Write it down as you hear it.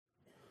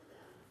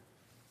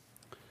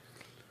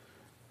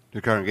Dear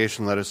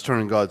congregation, let us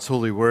turn in God's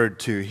holy word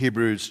to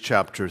Hebrews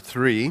chapter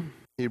 3.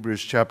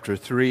 Hebrews chapter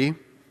 3.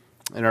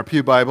 In our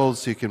pew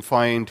Bibles, you can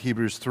find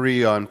Hebrews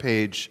 3 on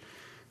page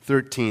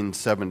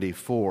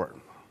 1374.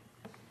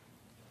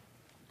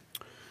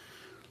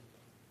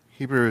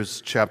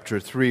 Hebrews chapter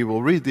 3.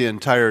 We'll read the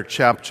entire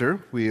chapter.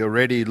 We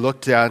already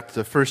looked at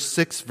the first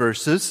 6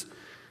 verses,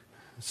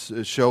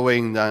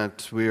 showing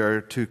that we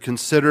are to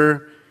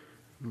consider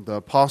the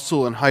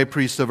apostle and high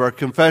priest of our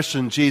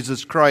confession,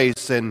 Jesus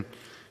Christ, and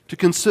to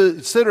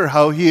consider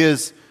how he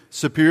is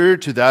superior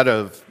to that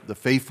of the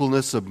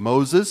faithfulness of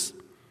Moses,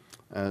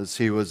 as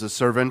he was a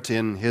servant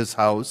in his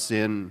house,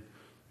 in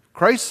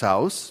Christ's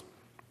house.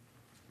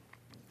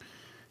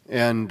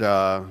 And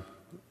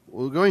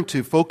we're going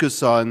to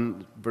focus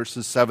on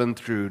verses 7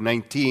 through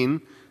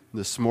 19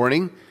 this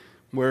morning,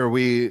 where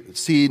we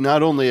see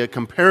not only a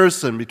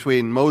comparison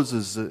between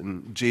Moses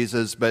and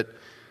Jesus, but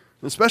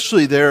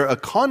especially there a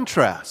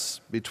contrast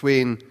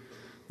between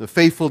the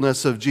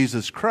faithfulness of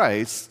Jesus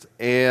Christ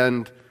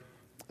and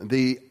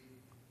the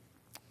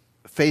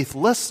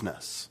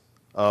faithlessness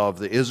of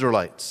the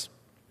Israelites.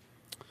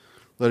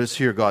 Let us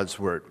hear God's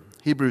word.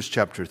 Hebrews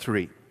chapter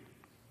 3.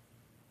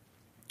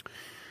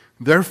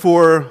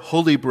 Therefore,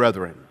 holy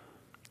brethren,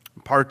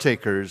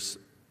 partakers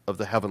of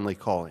the heavenly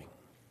calling,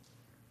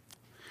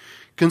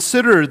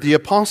 consider the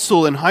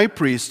apostle and high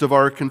priest of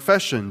our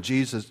confession,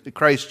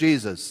 Christ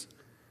Jesus,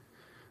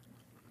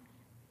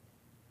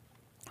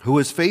 who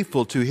is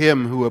faithful to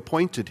him who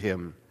appointed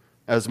him,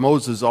 as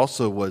Moses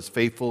also was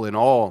faithful in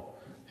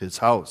all his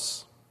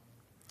house.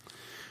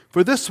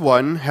 For this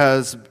one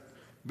has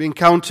been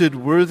counted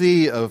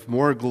worthy of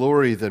more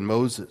glory than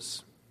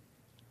Moses,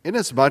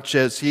 inasmuch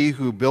as he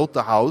who built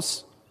the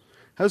house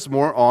has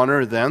more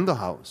honor than the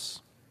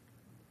house.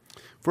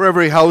 For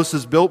every house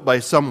is built by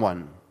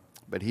someone,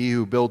 but he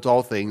who built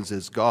all things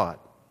is God.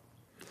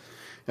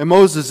 And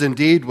Moses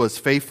indeed was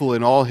faithful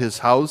in all his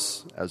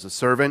house as a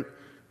servant,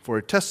 for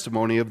a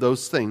testimony of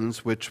those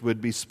things which would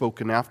be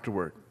spoken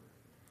afterward.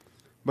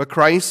 But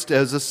Christ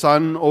as a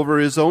son over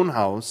his own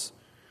house,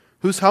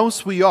 whose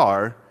house we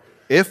are,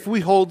 if we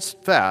hold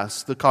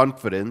fast the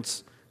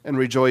confidence and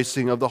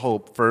rejoicing of the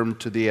hope firm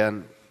to the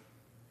end.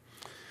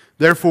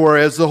 Therefore,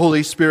 as the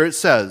Holy Spirit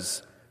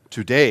says,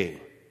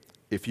 today,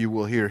 if you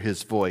will hear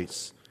his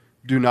voice,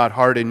 do not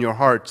harden your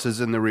hearts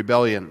as in the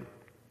rebellion.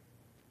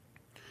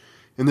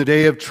 In the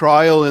day of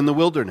trial in the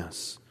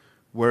wilderness,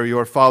 where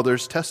your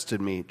fathers tested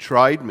me,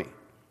 tried me,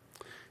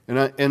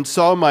 and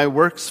saw my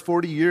works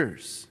 40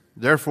 years.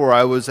 Therefore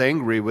I was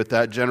angry with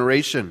that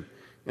generation,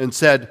 and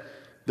said,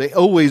 they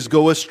always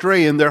go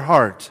astray in their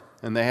heart,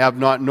 and they have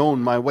not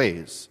known my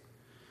ways.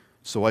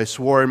 So I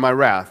swore in my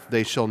wrath,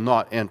 they shall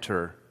not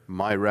enter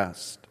my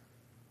rest.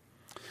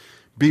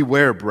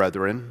 Beware,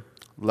 brethren,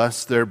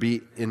 lest there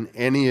be in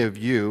any of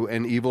you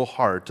an evil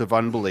heart of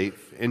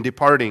unbelief in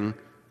departing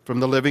from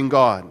the living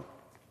God.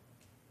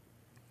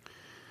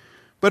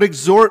 But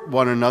exhort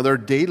one another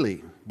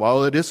daily,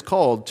 while it is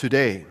called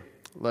today,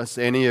 lest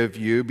any of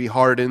you be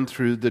hardened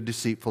through the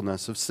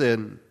deceitfulness of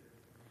sin.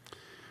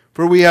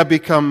 For we have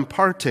become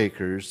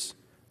partakers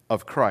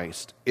of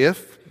Christ,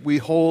 if we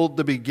hold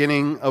the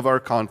beginning of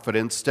our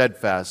confidence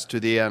steadfast to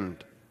the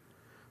end.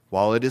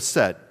 While it is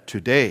said,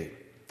 today,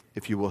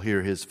 if you will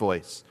hear his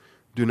voice,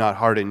 do not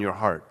harden your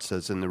hearts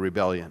as in the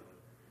rebellion.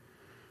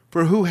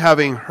 For who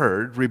having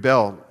heard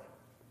rebelled?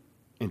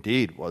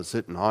 Indeed, was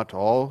it not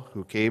all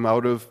who came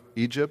out of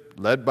Egypt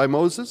led by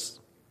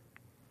Moses?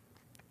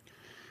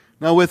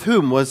 Now with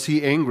whom was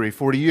he angry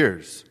 40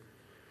 years?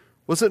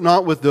 Was it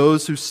not with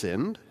those who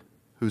sinned,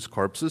 whose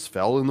corpses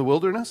fell in the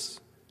wilderness?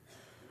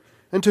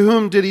 And to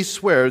whom did he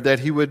swear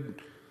that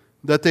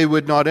they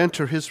would not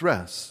enter his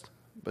rest,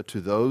 but to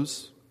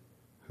those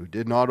who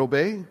did not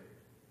obey?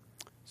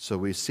 So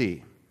we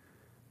see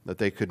that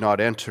they could not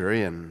enter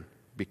in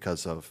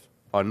because of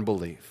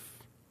unbelief.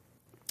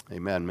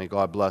 Amen. May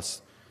God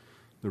bless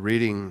the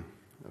reading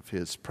of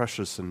his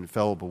precious and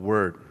infallible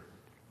word.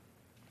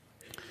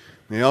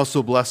 May he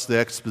also bless the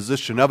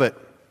exposition of it.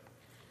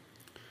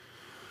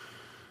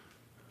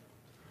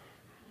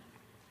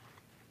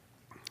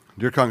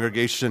 Dear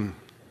congregation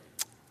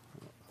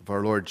of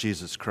our Lord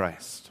Jesus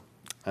Christ,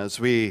 as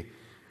we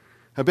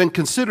have been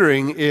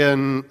considering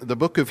in the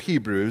book of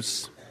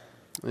Hebrews,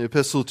 the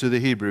epistle to the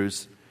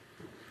Hebrews,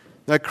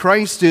 that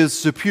Christ is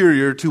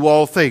superior to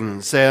all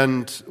things,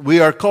 and we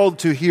are called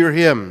to hear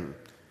him.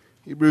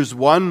 Hebrews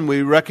 1,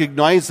 we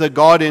recognize that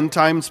God in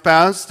times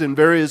past in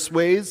various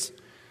ways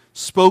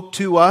spoke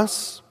to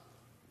us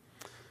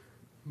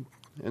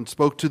and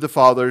spoke to the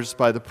fathers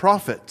by the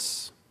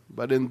prophets.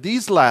 But in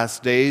these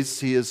last days,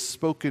 he has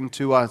spoken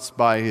to us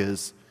by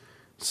his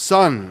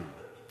Son.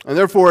 And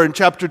therefore, in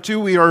chapter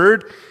 2, we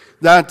heard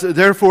that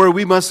therefore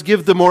we must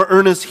give the more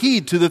earnest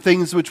heed to the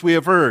things which we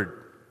have heard.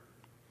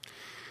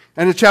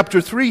 And in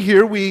chapter 3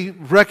 here, we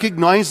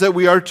recognize that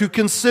we are to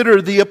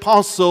consider the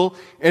apostle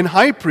and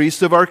high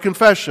priest of our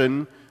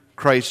confession,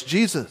 Christ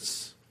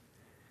Jesus.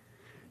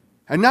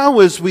 And now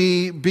as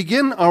we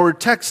begin our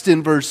text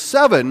in verse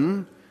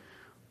 7,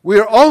 we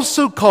are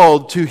also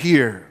called to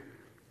hear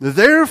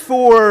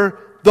Therefore,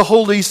 the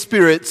Holy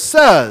Spirit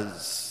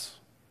says.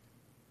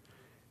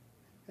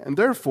 And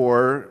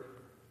therefore,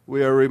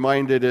 we are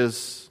reminded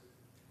is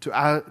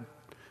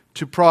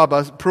to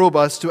probe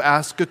us to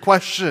ask a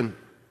question.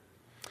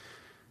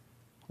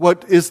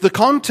 What is the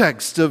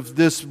context of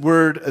this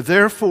word,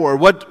 therefore?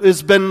 What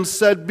has been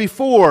said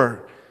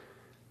before?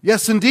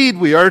 Yes, indeed,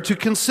 we are to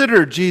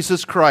consider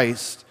Jesus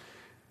Christ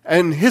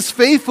and his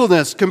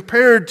faithfulness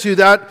compared to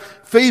that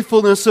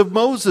faithfulness of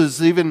Moses,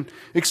 even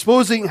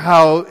exposing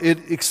how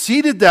it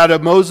exceeded that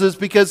of Moses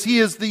because he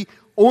is the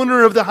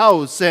owner of the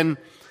house, and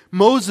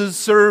Moses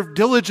served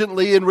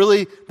diligently in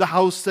really the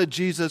house that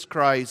Jesus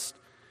Christ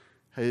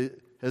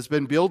has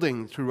been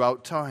building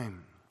throughout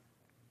time.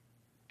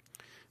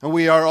 And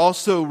we are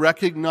also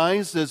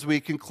recognized, as we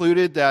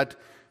concluded that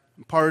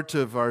part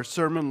of our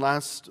sermon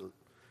last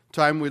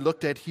time we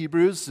looked at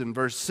Hebrews in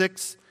verse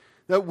 6,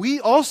 that we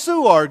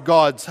also are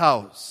God's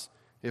house,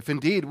 if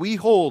indeed we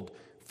hold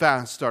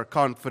fast our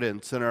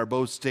confidence and our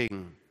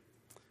boasting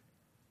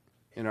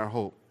in our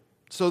hope.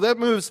 So that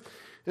moves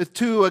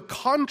to a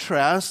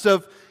contrast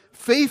of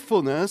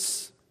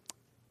faithfulness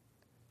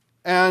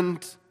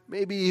and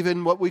maybe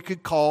even what we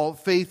could call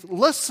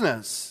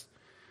faithlessness.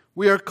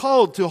 We are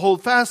called to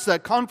hold fast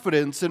that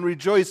confidence and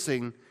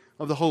rejoicing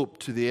of the hope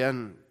to the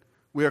end.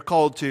 We are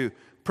called to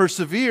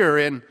persevere.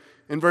 And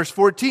in verse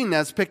 14,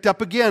 that's picked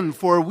up again.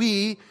 For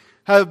we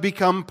have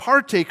become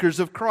partakers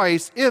of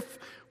Christ if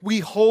we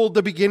hold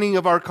the beginning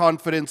of our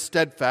confidence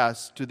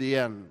steadfast to the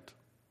end.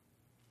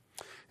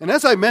 And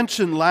as I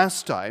mentioned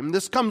last time,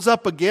 this comes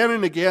up again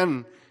and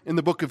again in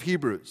the book of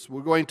Hebrews.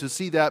 We're going to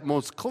see that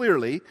most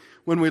clearly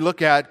when we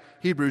look at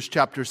Hebrews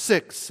chapter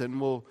 6, and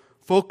we'll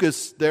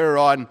focus there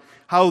on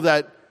how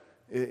that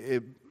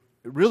it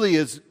really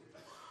is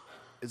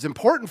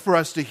important for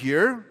us to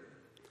hear,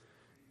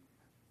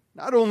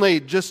 not only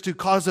just to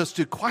cause us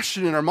to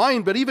question in our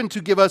mind, but even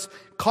to give us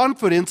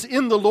confidence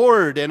in the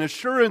Lord and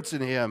assurance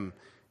in Him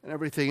and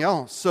everything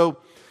else. So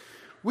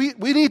we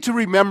need to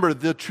remember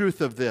the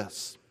truth of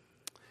this,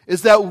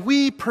 is that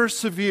we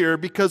persevere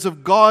because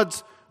of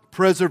God's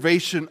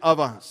preservation of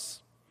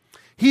us.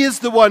 He is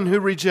the one who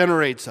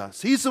regenerates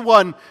us. He's the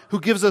one who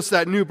gives us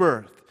that new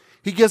birth.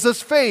 He gives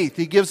us faith.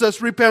 He gives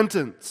us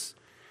repentance.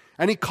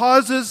 And He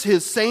causes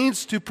His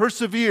saints to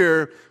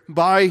persevere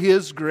by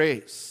His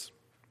grace.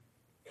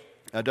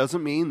 That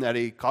doesn't mean that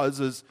He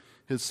causes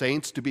His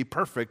saints to be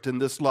perfect in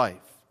this life.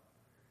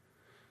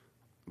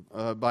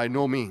 By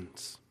no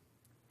means.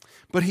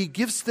 But He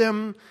gives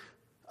them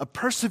a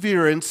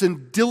perseverance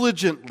in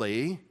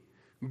diligently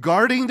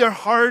guarding their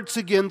hearts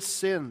against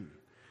sin,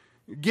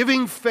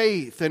 giving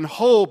faith and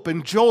hope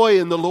and joy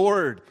in the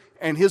Lord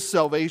and His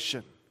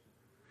salvation.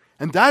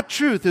 And that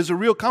truth is a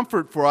real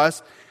comfort for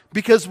us,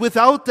 because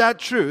without that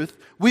truth,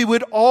 we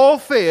would all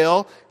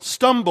fail,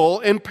 stumble,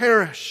 and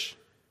perish.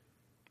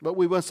 But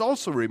we must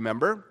also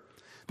remember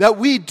that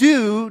we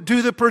do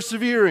the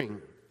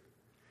persevering.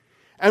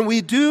 And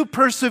we do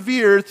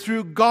persevere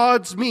through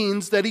God's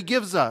means that He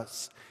gives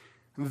us.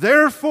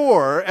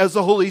 Therefore, as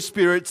the Holy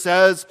Spirit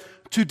says,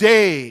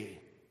 today,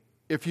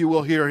 if you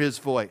will hear His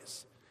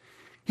voice.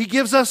 He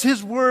gives us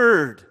His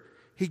word.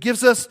 He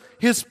gives us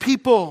His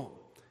people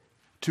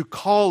to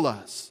call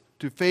us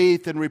to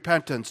faith and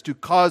repentance, to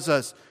cause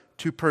us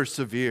to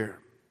persevere.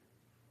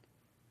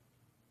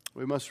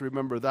 We must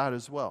remember that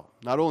as well.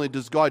 Not only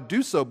does God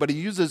do so, but He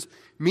uses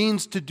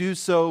means to do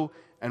so,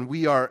 and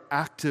we are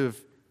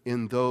active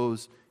in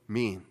those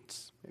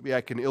means. Maybe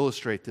I can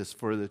illustrate this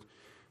for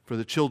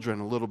the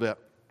children a little bit.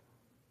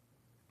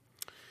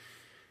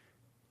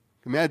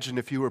 Imagine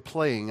if you were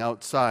playing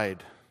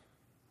outside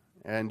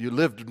and you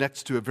lived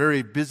next to a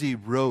very busy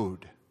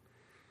road.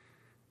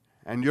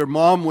 And your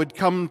mom would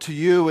come to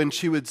you and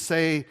she would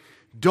say,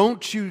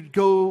 don't you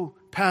go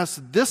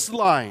past this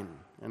line.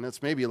 And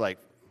that's maybe like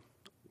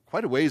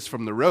quite a ways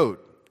from the road.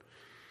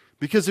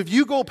 Because if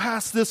you go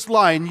past this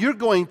line, you're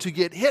going to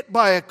get hit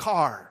by a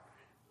car.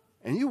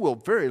 And you will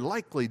very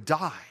likely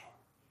die.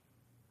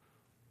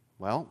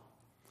 Well,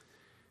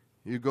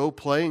 you go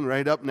playing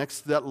right up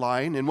next to that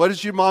line. And what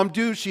does your mom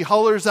do? She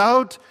hollers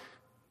out,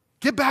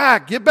 get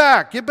back, get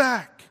back, get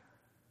back.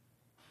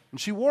 And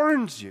she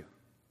warns you.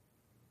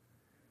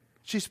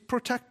 She's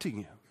protecting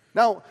you.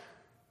 Now,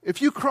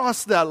 if you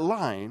cross that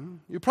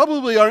line, you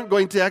probably aren't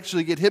going to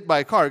actually get hit by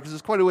a car because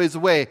it's quite a ways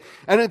away.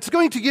 And it's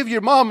going to give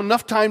your mom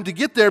enough time to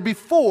get there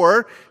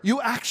before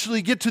you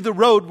actually get to the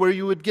road where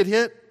you would get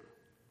hit.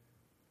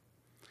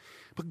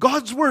 But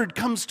God's word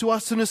comes to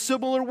us in a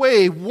similar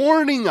way,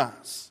 warning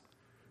us.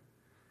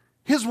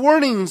 His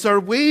warnings are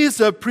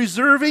ways of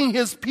preserving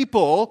His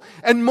people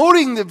and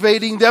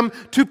motivating them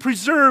to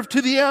preserve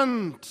to the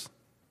end.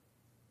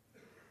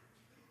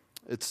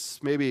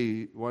 It's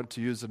maybe want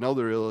to use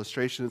another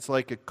illustration. It's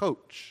like a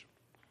coach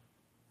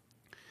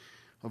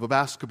of a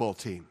basketball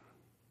team.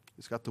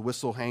 He's got the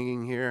whistle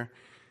hanging here.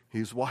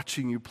 He's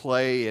watching you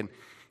play, and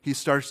he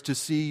starts to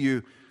see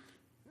you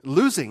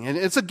losing. And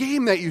it's a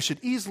game that you should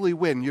easily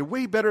win. You're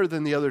way better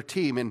than the other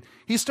team. And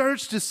he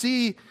starts to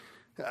see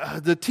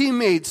the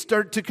teammates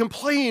start to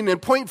complain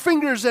and point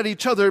fingers at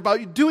each other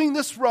about doing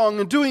this wrong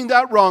and doing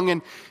that wrong.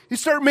 And you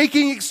start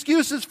making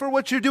excuses for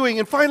what you're doing.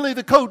 And finally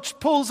the coach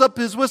pulls up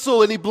his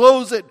whistle and he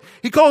blows it.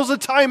 He calls a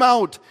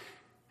timeout.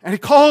 And he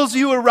calls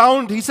you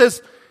around. He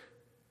says,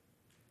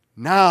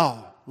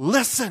 now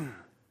listen.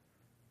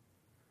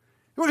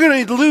 We're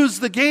going to lose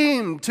the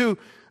game to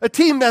a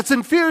team that's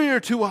inferior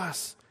to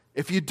us.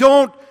 If you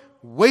don't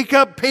wake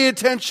up, pay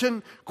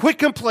attention, quit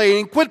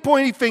complaining, quit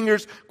pointing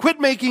fingers, quit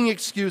making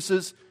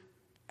excuses,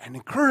 and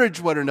encourage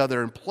one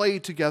another and play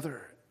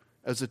together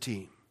as a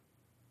team.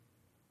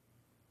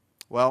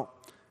 Well,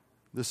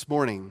 this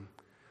morning,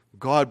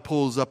 God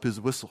pulls up his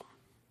whistle.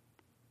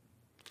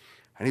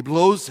 And he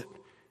blows it.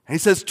 And he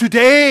says,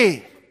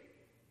 today,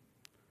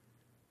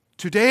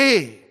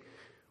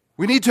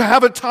 we need to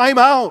have a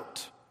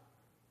timeout.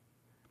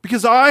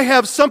 Because I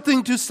have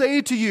something to say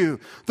to you.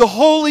 The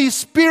Holy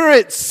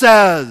Spirit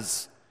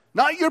says,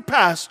 not your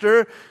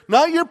pastor,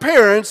 not your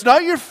parents,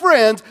 not your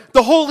friends.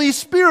 The Holy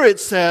Spirit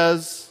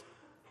says,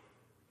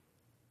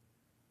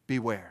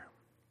 beware.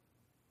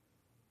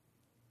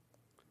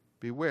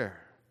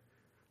 Beware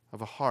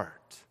of a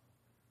heart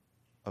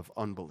of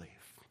unbelief.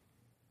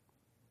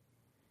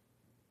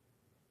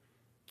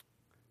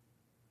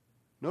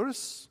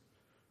 Notice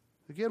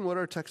again what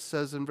our text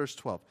says in verse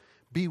 12.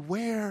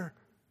 Beware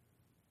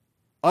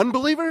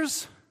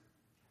unbelievers?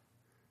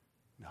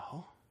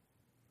 No.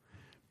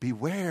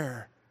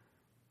 Beware,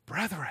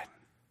 brethren.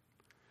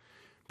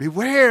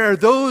 Beware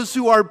those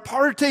who are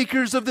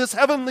partakers of this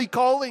heavenly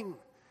calling.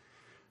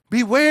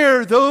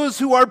 Beware those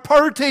who are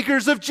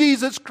partakers of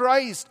Jesus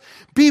Christ.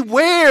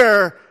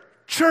 Beware,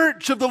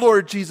 church of the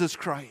Lord Jesus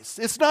Christ.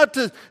 It's not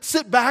to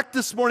sit back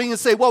this morning and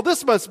say, well,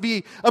 this must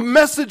be a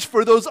message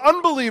for those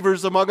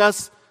unbelievers among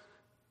us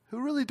who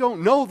really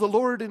don't know the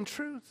Lord in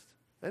truth.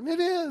 And it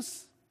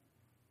is.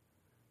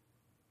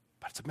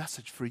 But it's a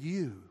message for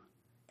you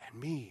and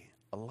me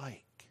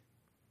alike.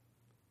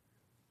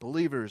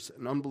 Believers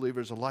and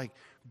unbelievers alike.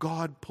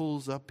 God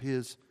pulls up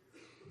his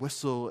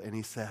whistle and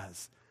he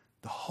says,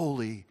 the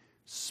Holy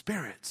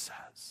Spirit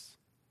says,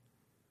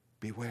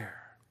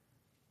 beware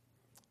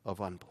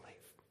of unbelief.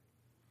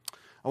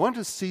 I want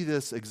to see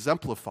this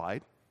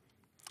exemplified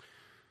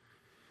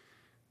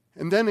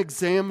and then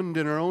examined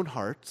in our own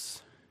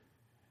hearts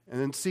and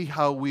then see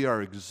how we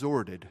are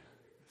exhorted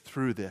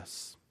through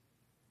this.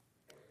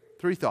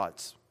 3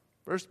 thoughts.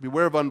 First,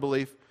 beware of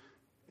unbelief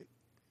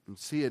and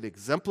see it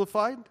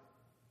exemplified.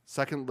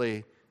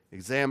 Secondly,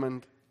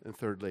 examined. And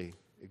thirdly,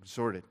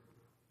 exhorted.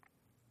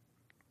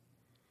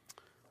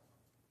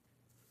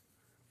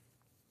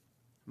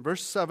 In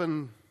verse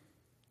 7,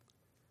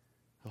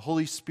 the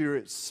Holy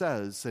Spirit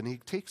says, and he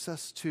takes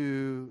us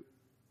to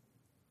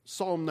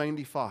Psalm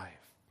 95.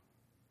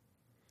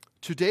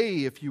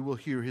 Today, if you will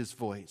hear his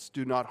voice,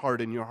 do not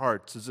harden your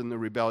hearts as in the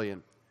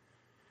rebellion.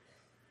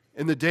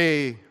 In the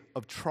day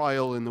of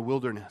trial in the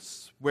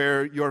wilderness,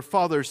 where your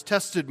fathers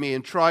tested me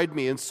and tried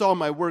me and saw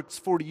my works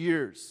 40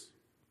 years.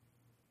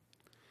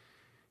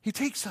 He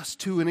takes us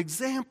to an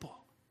example.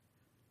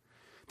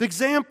 The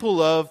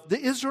example of the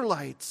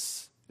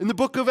Israelites in the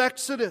book of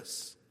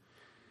Exodus,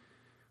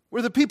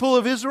 where the people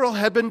of Israel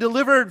had been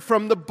delivered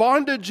from the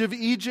bondage of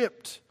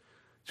Egypt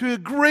to a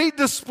great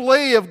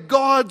display of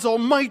God's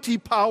almighty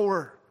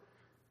power.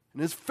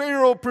 And as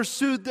Pharaoh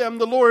pursued them,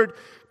 the Lord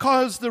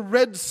caused the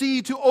Red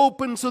Sea to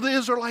open so the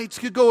Israelites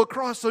could go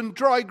across on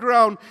dry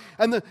ground.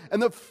 And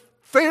the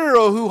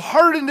Pharaoh, who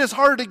hardened his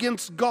heart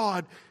against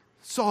God,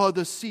 saw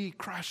the sea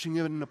crashing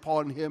in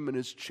upon him and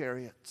his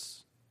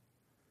chariots.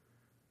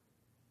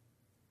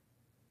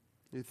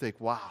 You think,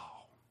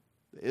 wow,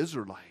 the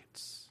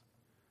Israelites,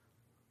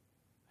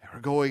 they were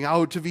going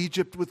out of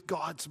Egypt with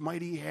God's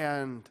mighty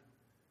hand.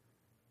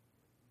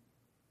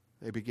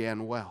 They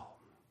began well.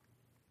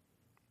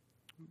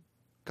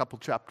 A couple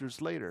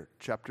chapters later,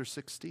 chapter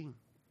 16,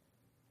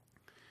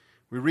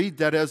 we read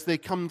that as they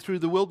come through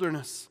the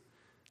wilderness,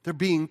 they're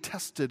being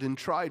tested and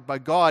tried by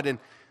God, and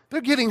they're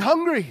getting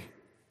hungry.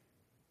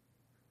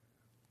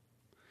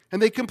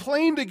 And they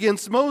complained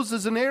against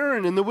Moses and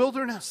Aaron in the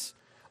wilderness.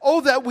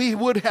 Oh, that we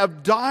would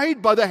have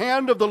died by the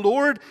hand of the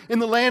Lord in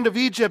the land of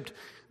Egypt.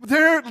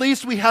 There at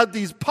least we had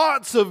these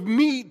pots of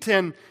meat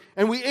and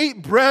we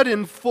ate bread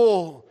in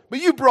full. But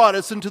you brought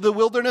us into the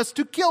wilderness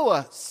to kill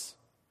us,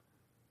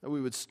 that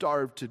we would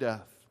starve to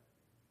death.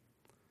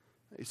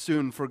 They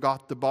soon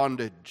forgot the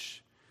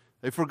bondage.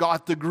 They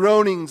forgot the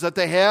groanings that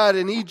they had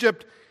in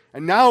Egypt,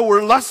 and now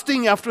we're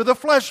lusting after the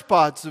flesh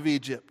pots of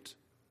Egypt.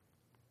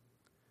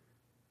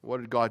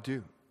 What did God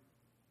do?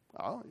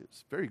 Well, he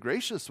was very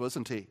gracious,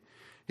 wasn't he?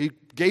 He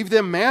gave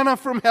them manna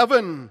from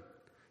heaven.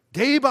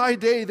 Day by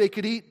day they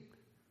could eat.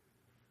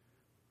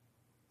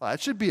 Well,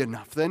 that should be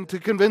enough then to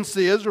convince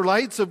the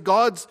Israelites of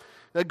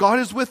that God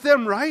is with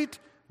them, right?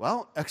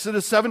 Well,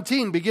 Exodus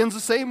 17 begins the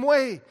same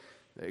way.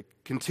 They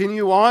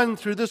continue on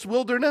through this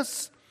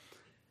wilderness,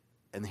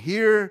 and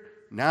here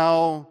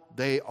now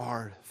they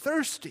are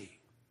thirsty.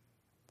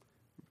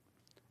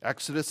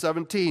 Exodus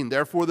 17,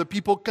 therefore the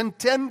people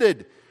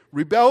contended,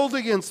 rebelled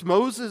against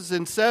Moses,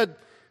 and said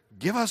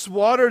Give us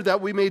water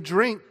that we may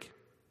drink.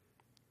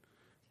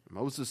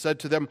 Moses said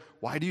to them,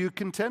 Why do you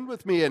contend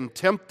with me and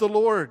tempt the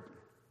Lord?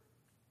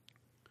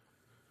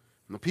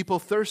 And the people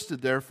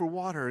thirsted there for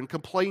water and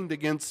complained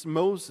against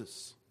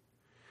Moses.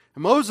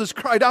 And Moses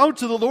cried out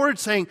to the Lord,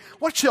 saying,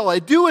 What shall I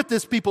do with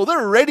this people?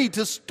 They're ready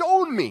to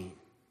stone me.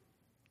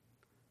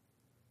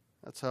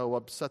 That's how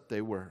upset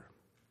they were.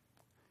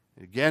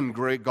 Again,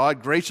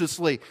 God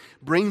graciously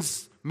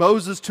brings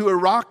Moses to a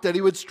rock, that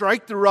he would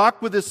strike the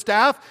rock with his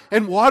staff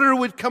and water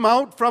would come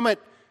out from it.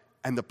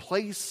 And the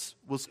place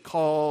was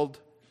called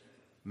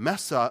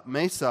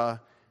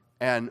Mesa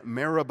and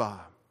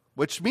Meribah,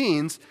 which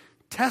means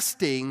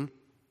testing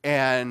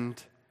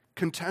and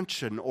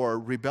contention or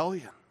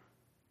rebellion.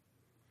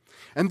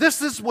 And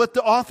this is what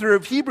the author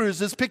of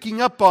Hebrews is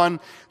picking up on,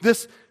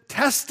 this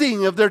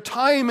testing of their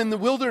time in the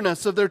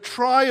wilderness, of their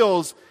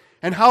trials,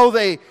 and how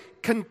they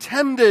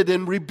contended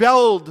and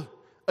rebelled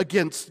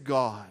against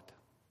God.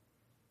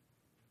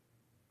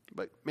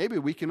 But maybe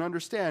we can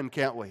understand,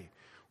 can't we?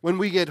 When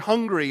we get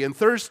hungry and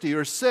thirsty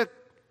or sick,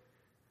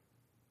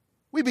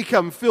 we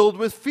become filled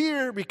with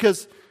fear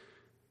because,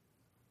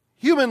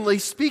 humanly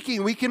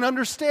speaking, we can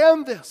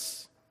understand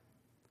this.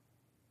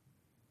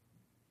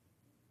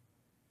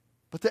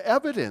 But the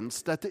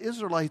evidence that the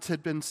Israelites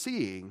had been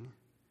seeing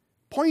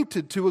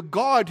pointed to a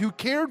God who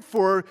cared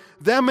for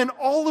them in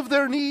all of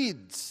their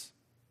needs.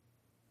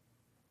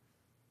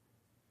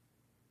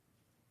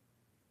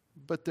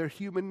 But their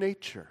human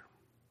nature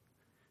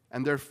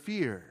and their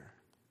fear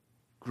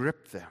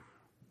gripped them,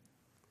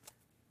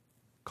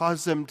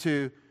 caused them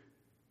to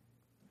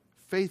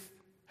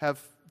have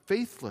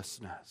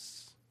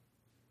faithlessness,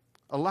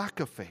 a lack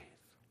of faith.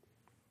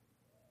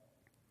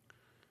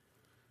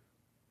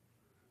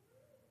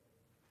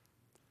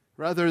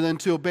 Rather than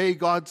to obey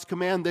God's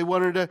command, they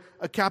wanted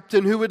a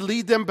captain who would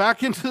lead them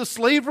back into the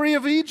slavery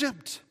of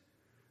Egypt.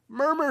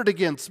 Murmured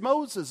against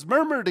Moses,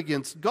 murmured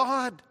against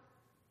God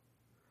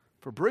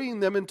for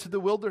bringing them into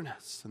the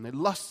wilderness. And they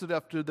lusted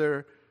after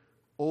their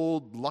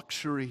old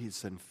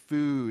luxuries and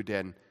food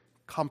and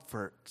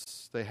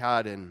comforts they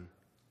had in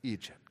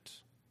Egypt.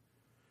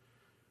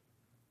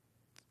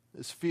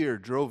 This fear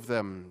drove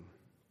them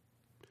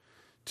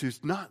to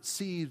not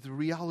see the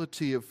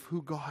reality of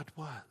who God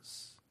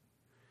was.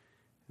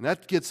 And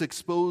that gets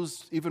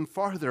exposed even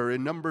farther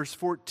in Numbers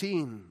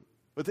 14,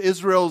 with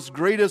Israel's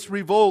greatest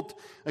revolt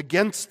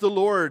against the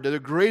Lord, the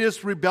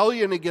greatest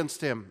rebellion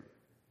against Him.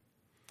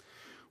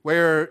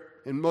 Where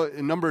in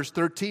Numbers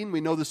 13,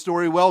 we know the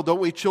story well, don't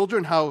we,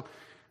 children? How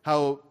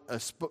a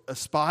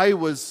spy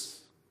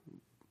was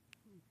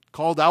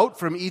called out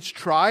from each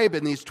tribe,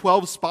 and these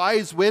 12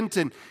 spies went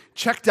and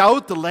checked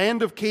out the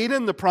land of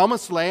Canaan, the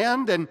promised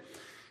land, and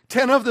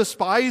 10 of the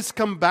spies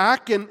come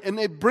back and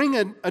they bring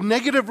a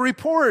negative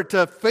report,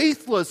 a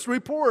faithless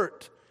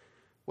report.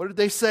 What did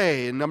they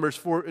say in Numbers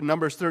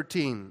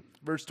 13,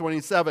 verse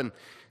 27?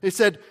 They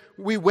said,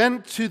 We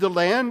went to the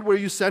land where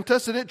you sent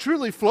us, and it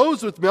truly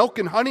flows with milk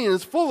and honey and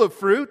is full of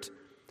fruit.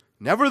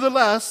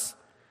 Nevertheless,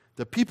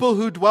 the people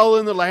who dwell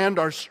in the land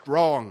are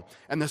strong,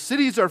 and the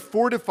cities are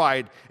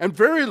fortified and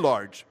very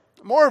large.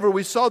 Moreover,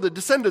 we saw the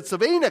descendants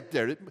of Anak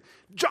there.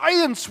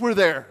 Giants were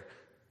there.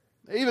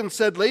 They even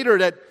said later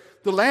that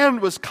the land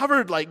was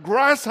covered like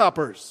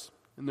grasshoppers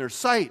in their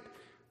sight.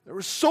 There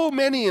were so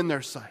many in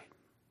their sight.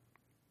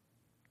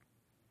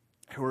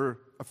 They were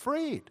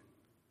afraid,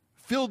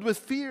 filled with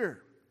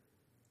fear.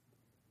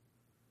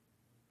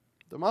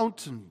 The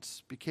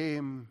mountains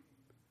became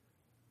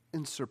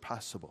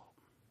insurpassable.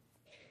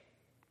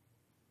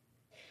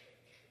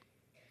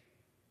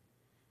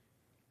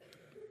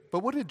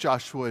 But what did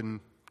Joshua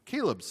and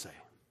Caleb say?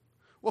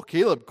 Well,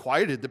 Caleb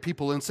quieted the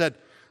people and said,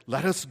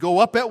 Let us go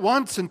up at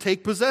once and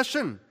take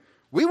possession.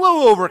 We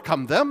will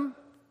overcome them.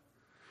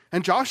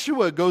 And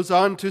Joshua goes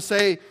on to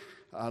say,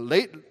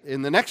 late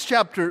in the next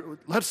chapter,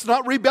 let's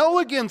not rebel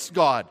against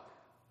God.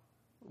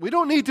 We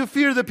don't need to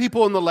fear the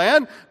people in the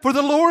land, for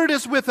the Lord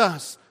is with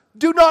us.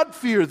 Do not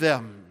fear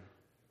them.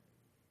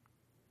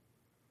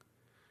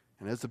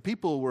 And as the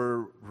people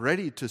were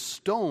ready to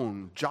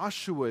stone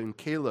Joshua and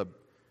Caleb,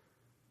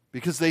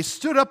 because they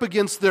stood up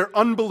against their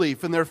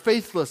unbelief and their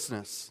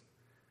faithlessness,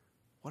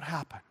 what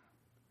happened?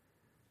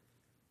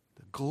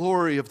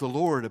 Glory of the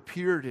Lord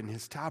appeared in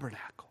His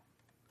tabernacle.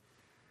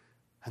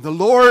 And the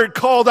Lord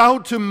called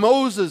out to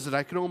Moses, and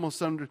I can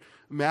almost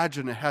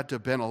imagine it had to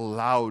have been a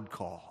loud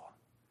call.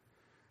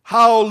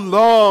 How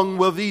long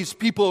will these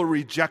people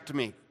reject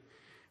me?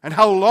 And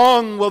how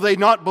long will they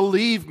not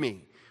believe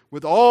me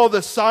with all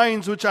the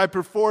signs which I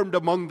performed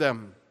among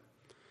them?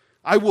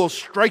 I will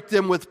strike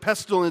them with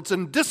pestilence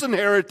and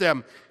disinherit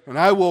them, and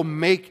I will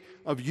make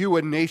of you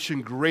a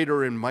nation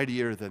greater and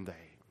mightier than they.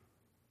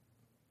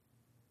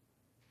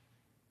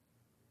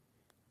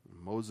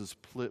 Moses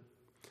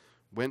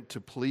went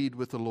to plead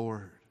with the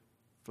Lord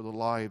for the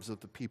lives of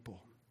the people.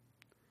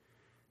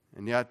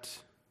 And yet,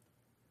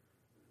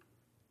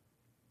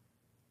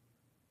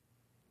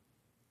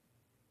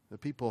 the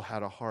people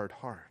had a hard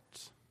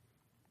heart.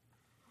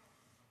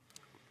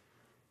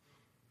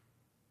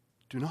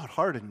 Do not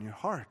harden your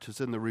heart as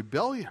in the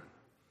rebellion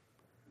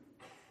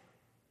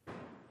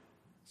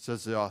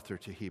says the author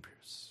to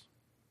Hebrews.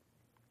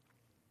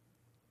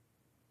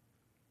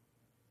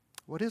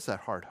 What is that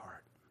hard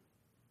heart?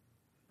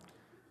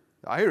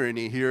 The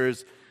irony here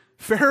is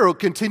Pharaoh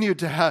continued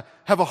to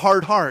have a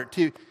hard heart.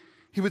 He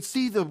would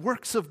see the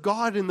works of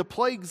God in the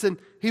plagues, and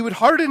he would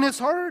harden his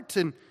heart.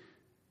 And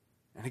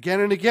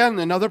again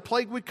another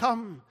plague would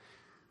come.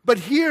 But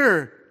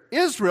here,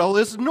 Israel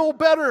is no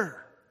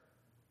better.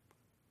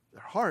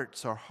 Their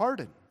hearts are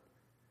hardened.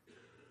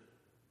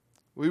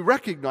 We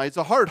recognize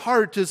a hard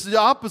heart is the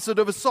opposite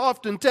of a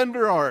soft and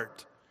tender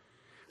heart.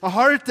 A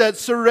heart that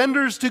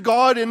surrenders to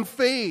God in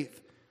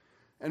faith.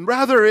 And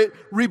rather it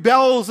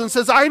rebels and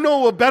says, I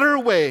know a better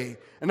way,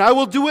 and I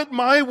will do it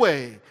my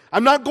way.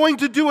 I'm not going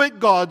to do it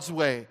God's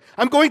way.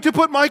 I'm going to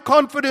put my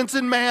confidence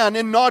in man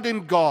and not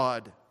in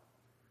God.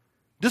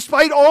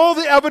 Despite all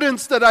the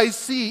evidence that I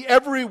see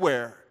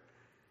everywhere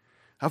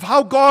of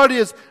how God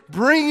is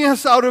bringing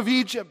us out of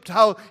Egypt,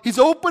 how He's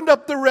opened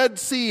up the Red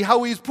Sea,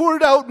 how He's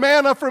poured out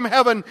manna from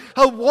heaven,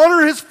 how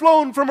water has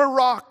flown from a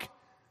rock,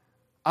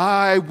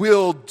 I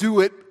will do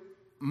it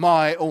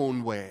my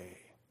own way.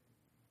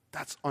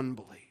 That's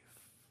unbelief.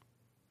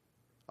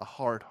 A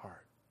hard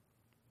heart.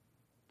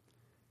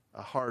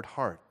 A hard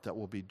heart that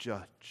will be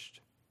judged.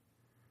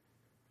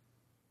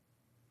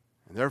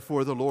 And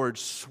therefore the Lord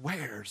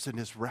swears in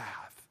His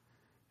wrath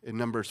in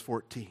Numbers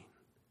 14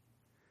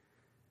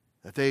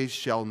 that they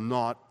shall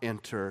not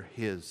enter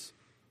His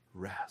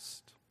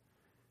rest.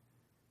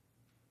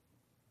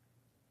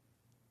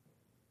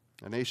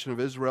 The nation of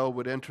Israel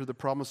would enter the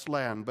promised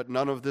land, but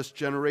none of this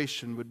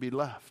generation would be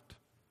left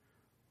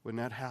when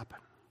that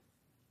happened.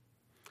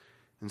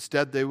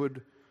 Instead, they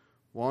would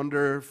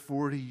wander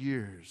 40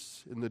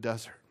 years in the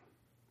desert.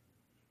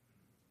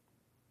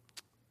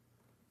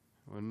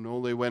 And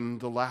only when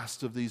the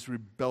last of these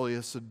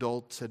rebellious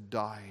adults had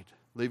died,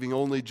 leaving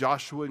only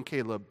Joshua and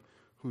Caleb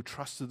who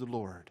trusted the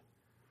Lord,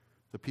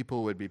 the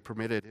people would be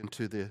permitted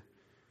into the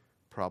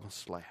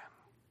promised land.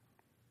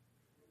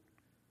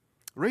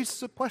 It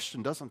raises a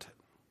question, doesn't it?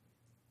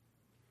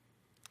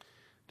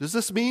 Does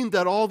this mean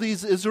that all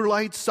these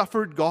Israelites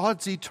suffered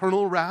God's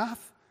eternal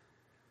wrath?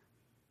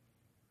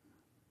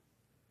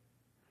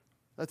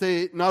 That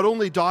they not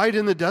only died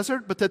in the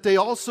desert, but that they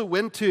also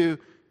went to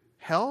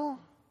hell?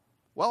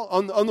 Well,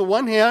 on the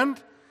one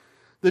hand,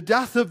 the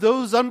death of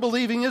those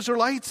unbelieving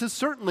Israelites is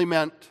certainly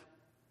meant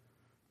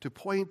to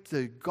point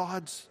to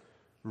God's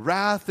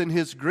wrath and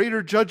His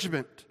greater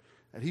judgment,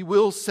 that He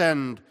will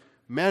send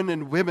men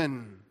and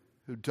women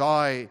who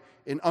die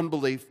in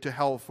unbelief to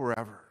hell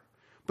forever.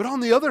 But on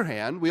the other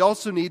hand, we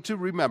also need to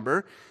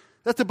remember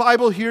that the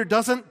Bible here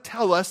doesn't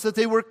tell us that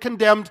they were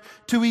condemned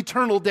to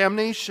eternal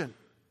damnation.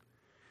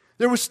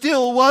 There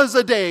still was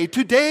a day,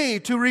 today,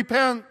 to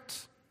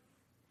repent.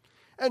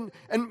 And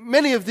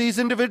many of these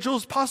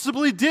individuals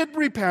possibly did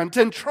repent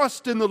and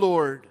trust in the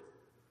Lord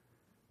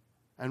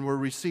and were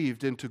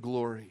received into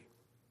glory.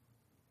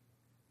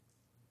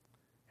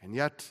 And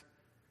yet,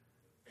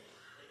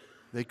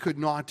 they could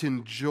not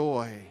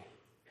enjoy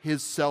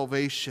His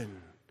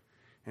salvation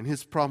and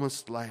His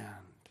promised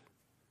land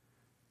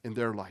in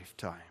their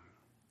lifetime.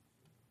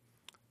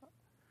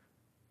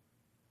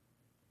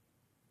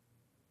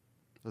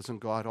 Doesn't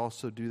God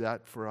also do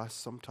that for us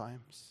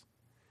sometimes?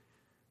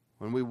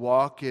 When we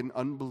walk in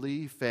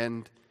unbelief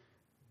and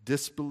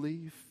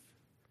disbelief,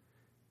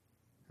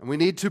 and we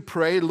need to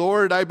pray,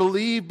 Lord, I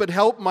believe, but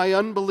help my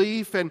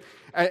unbelief, and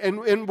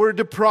we're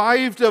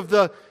deprived of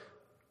the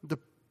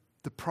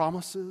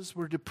promises,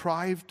 we're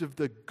deprived of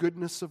the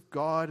goodness of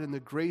God and the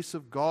grace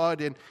of God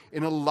in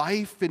a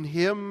life in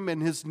Him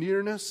and His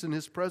nearness and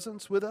His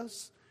presence with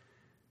us.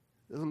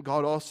 Doesn't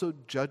God also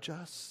judge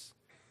us?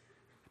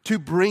 To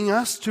bring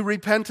us to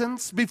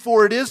repentance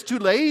before it is too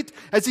late,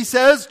 as He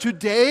says,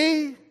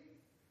 today.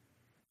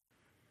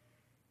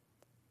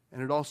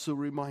 And it also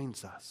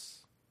reminds us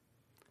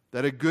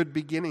that a good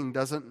beginning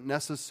doesn't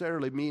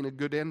necessarily mean a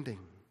good ending.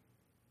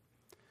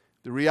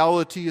 The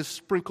reality is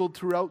sprinkled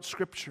throughout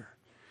Scripture.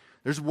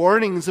 There's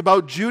warnings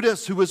about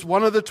Judas, who was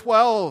one of the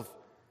 12.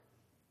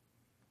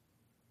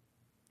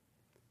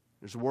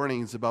 There's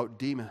warnings about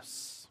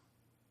Demas.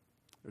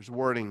 There's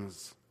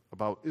warnings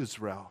about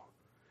Israel.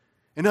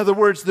 In other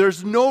words,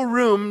 there's no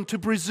room to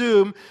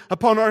presume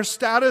upon our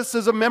status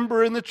as a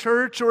member in the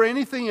church or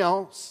anything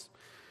else.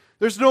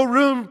 There's no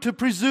room to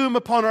presume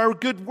upon our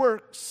good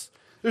works.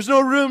 There's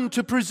no room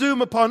to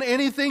presume upon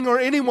anything or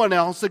anyone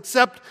else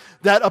except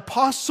that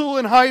apostle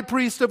and high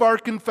priest of our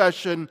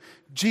confession,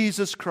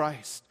 Jesus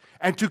Christ,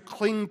 and to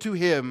cling to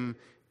Him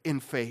in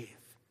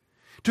faith.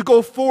 To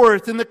go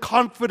forth in the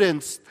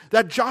confidence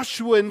that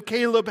Joshua and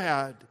Caleb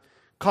had.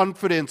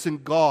 Confidence in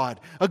God.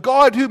 A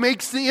God who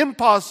makes the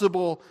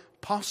impossible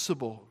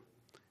possible,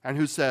 and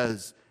who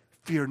says,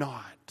 fear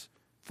not,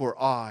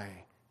 for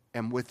I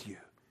am with you.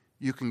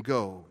 You can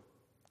go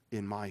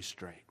in my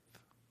strength.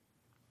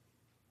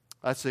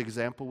 That's the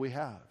example we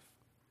have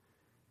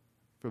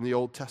from the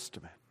Old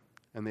Testament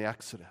and the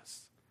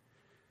Exodus.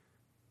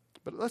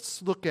 But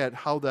let's look at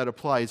how that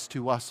applies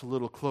to us a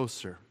little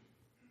closer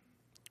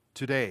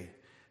today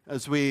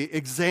as we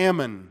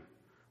examine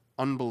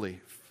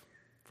unbelief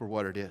for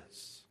what it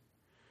is.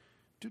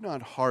 Do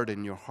not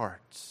harden your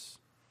hearts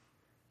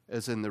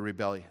as in the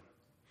rebellion.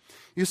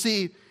 You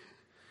see,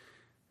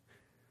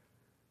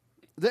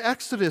 the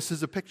Exodus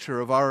is a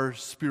picture of our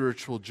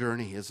spiritual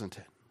journey, isn't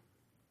it?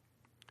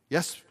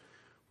 Yes,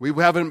 we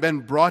haven't been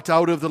brought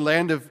out of the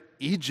land of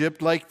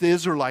Egypt like the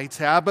Israelites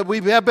have, but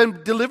we have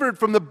been delivered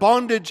from the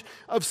bondage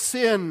of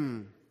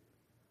sin,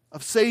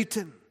 of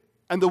Satan,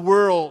 and the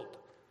world,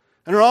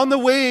 and are on the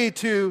way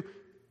to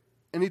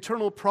an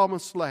eternal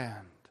promised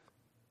land.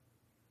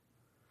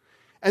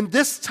 And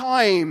this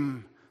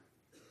time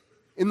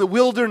in the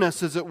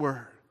wilderness, as it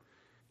were,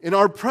 in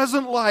our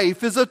present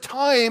life, is a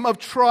time of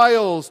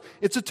trials.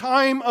 It's a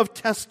time of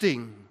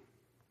testing.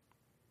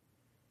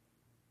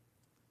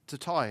 It's a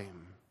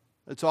time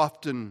that's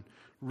often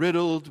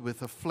riddled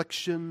with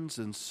afflictions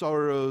and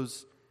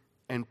sorrows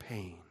and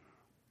pain.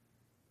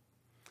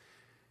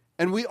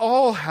 And we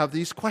all have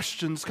these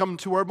questions come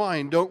to our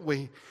mind, don't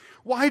we?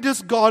 Why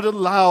does God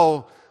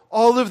allow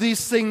all of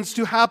these things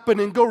to happen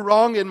and go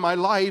wrong in my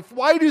life?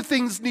 Why do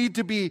things need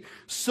to be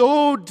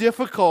so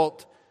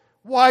difficult?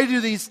 Why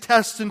do these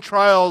tests and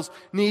trials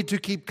need to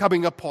keep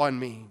coming upon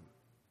me?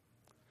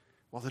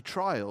 Well, the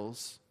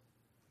trials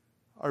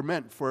are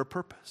meant for a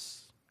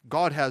purpose.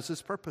 God has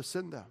His purpose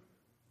in them.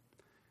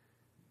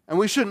 And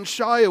we shouldn't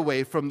shy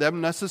away from them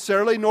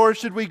necessarily, nor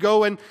should we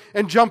go and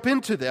jump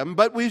into them.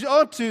 But we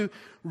ought to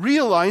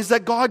realize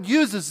that God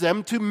uses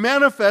them to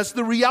manifest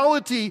the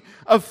reality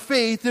of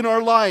faith in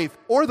our life,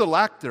 or the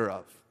lack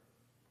thereof.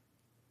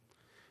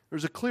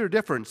 There's a clear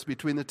difference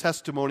between the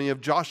testimony of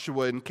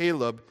Joshua and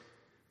Caleb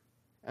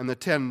and the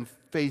 10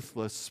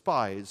 faithless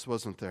spies,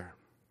 wasn't there?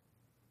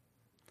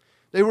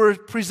 They were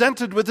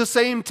presented with the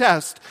same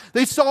test.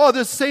 They saw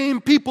the same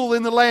people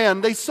in the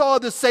land. They saw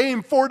the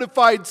same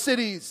fortified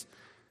cities.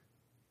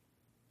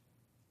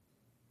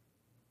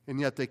 And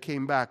yet they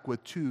came back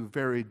with two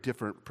very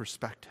different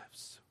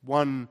perspectives.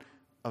 One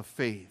of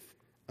faith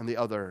and the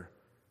other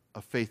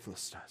of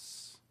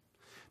faithlessness.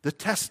 The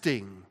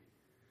testing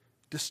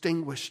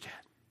distinguished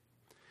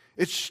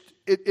it.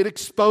 It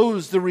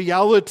exposed the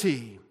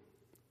reality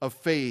of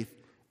faith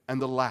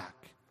and the lack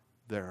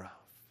thereof.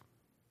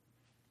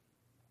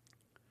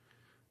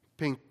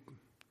 Pink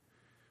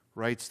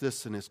writes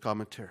this in his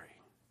commentary.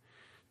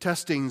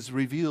 Testings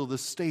reveal the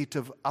state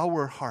of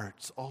our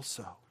hearts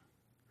also.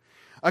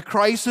 A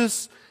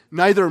crisis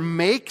neither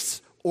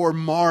makes or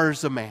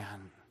mars a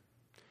man,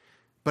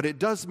 but it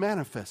does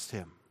manifest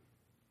him.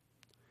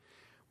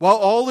 While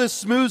all is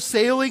smooth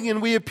sailing and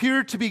we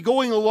appear to be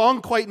going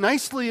along quite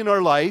nicely in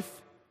our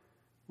life,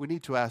 we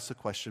need to ask the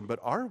question, but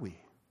are we?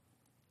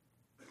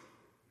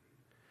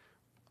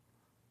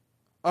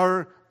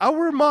 Are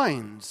our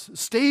minds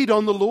stayed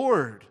on the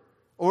Lord,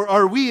 or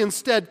are we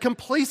instead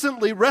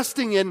complacently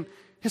resting in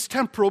His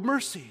temporal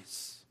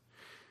mercies?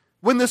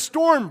 When the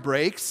storm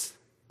breaks,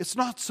 it's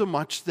not so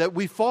much that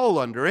we fall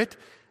under it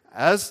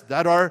as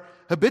that our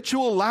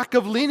habitual lack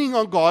of leaning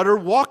on God or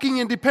walking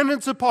in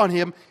dependence upon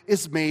Him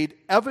is made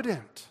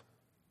evident.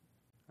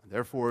 And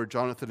therefore,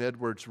 Jonathan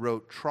Edwards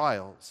wrote,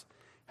 trials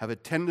have a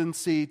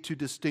tendency to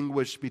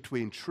distinguish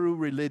between true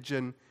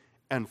religion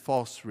and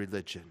false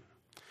religion.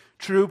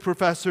 True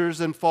professors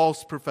and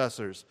false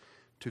professors,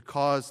 to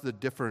cause the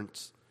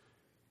difference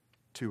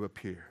to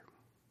appear.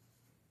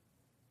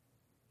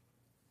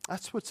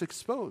 That's what's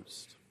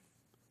exposed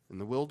in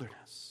the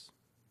wilderness.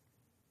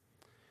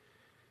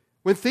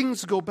 When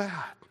things go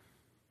bad,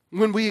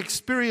 when we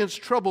experience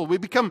trouble, we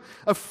become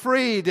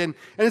afraid, and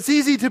it's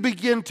easy to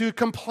begin to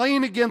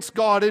complain against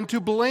God and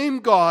to blame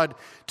God,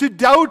 to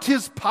doubt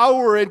His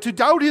power and to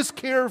doubt His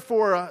care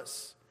for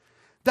us.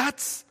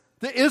 That's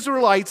the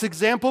Israelites'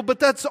 example, but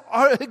that's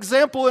our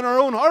example in our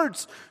own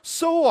hearts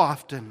so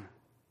often.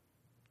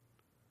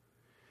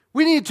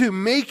 We need to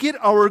make it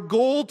our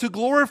goal to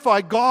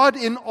glorify God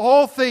in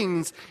all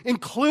things,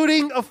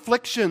 including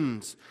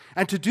afflictions,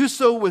 and to do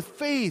so with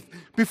faith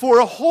before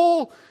a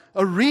whole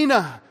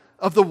arena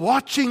of the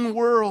watching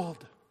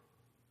world.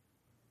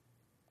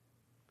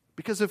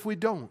 Because if we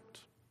don't,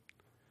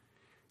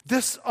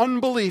 this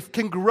unbelief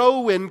can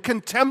grow in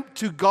contempt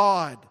to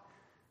God.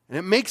 And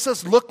it makes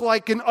us look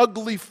like an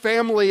ugly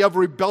family of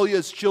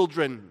rebellious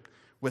children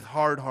with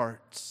hard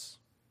hearts.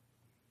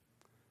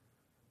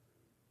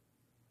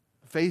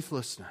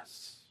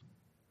 Faithlessness.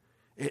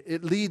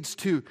 It leads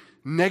to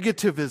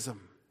negativism.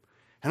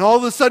 And all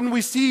of a sudden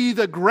we see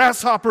the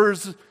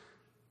grasshoppers,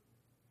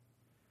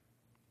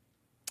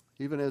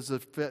 even as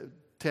the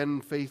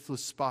 10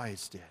 faithless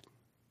spies did.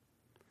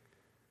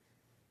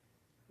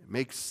 It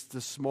makes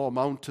the small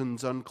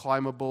mountains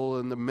unclimbable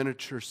and the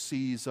miniature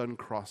seas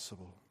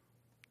uncrossable.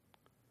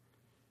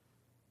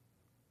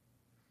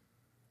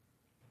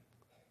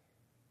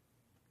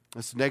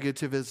 This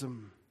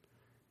negativism,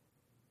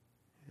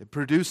 it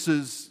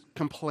produces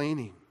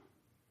complaining.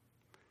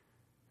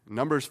 In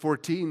Numbers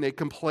 14, they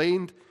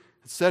complained,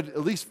 it said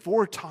at least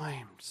 4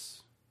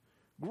 times.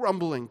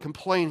 Grumbling,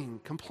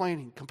 complaining.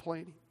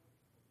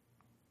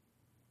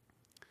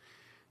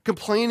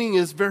 Complaining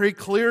is very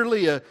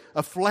clearly a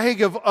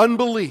flag of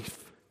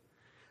unbelief,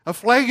 a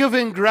flag of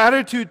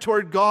ingratitude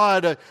toward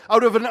God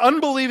out of an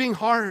unbelieving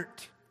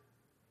heart,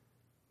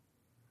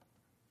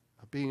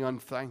 of being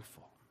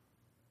unthankful.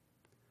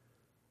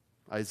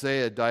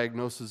 Isaiah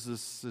diagnoses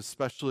this,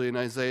 especially in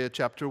Isaiah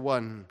chapter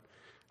 1,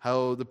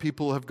 how the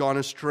people have gone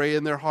astray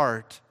in their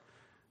heart.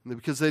 And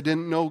because they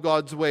didn't know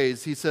God's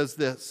ways, he says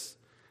this,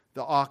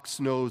 the ox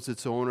knows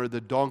its owner,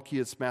 the donkey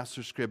its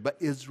master's crib, but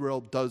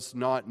Israel does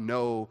not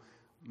know,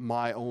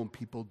 my own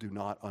people do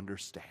not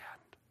understand.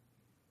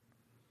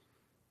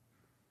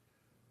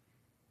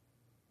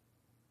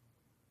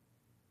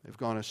 They've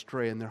gone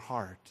astray in their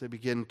heart. They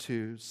begin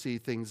to see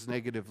things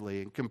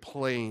negatively and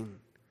complain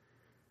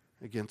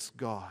against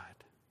God.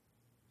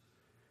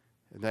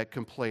 And that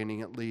complaining,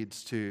 it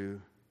leads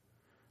to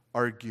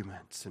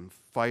arguments and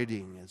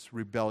fighting as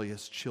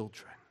rebellious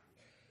children.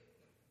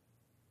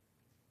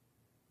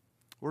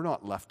 We're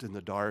not left in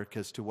the dark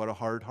as to what a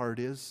hard heart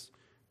is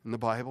in the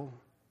Bible.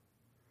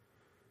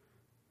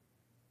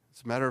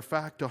 As a matter of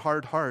fact, a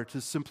hard heart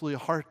is simply a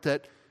heart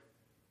that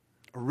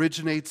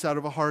originates out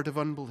of a heart of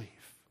unbelief,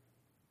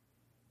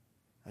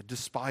 that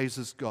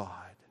despises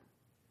God,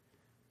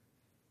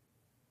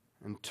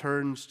 and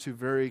turns to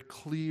very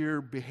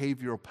clear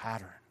behavioral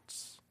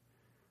patterns.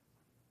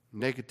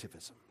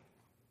 Negativism,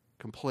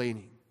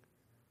 complaining,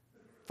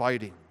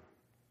 fighting,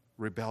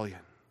 rebellion.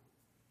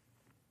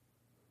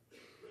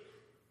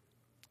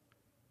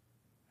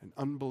 An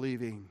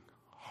unbelieving,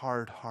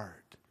 hard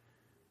heart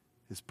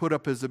is put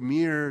up as a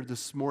mirror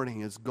this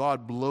morning as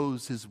God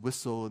blows his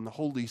whistle and the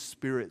Holy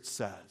Spirit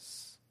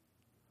says,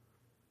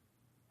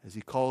 as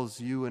he calls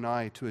you and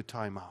I to a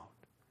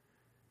timeout,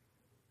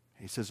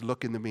 he says,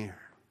 look in the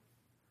mirror.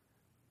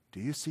 Do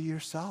you see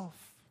yourself?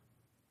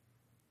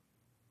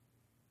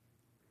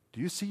 Do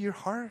you see your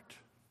heart?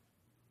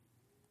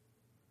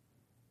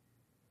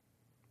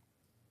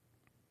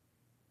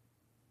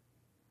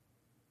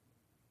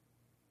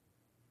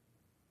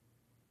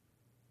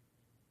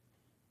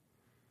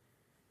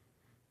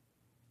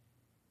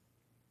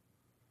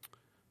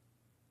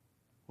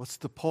 What's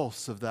the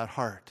pulse of that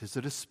heart? Is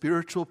it a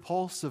spiritual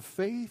pulse of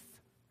faith?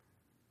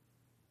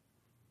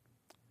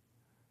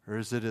 Or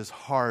is it as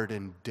hard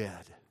and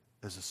dead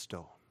as a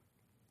stone?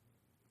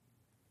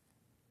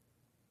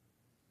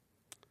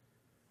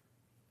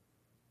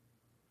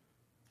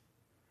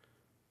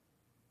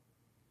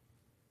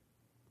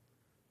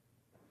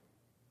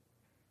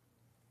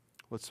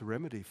 What's the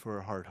remedy for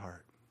a hard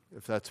heart,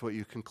 if that's what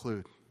you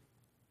conclude?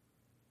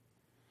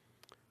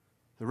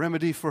 The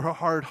remedy for a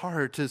hard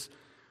heart is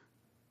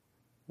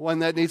one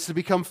that needs to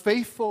become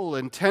faithful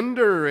and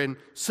tender and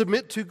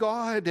submit to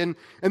God. And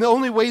the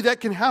only way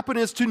that can happen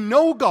is to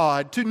know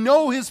God, to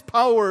know his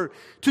power,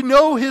 to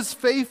know his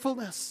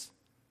faithfulness.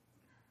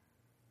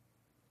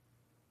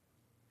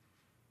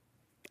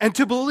 And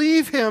to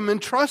believe him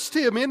and trust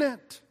him in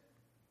it.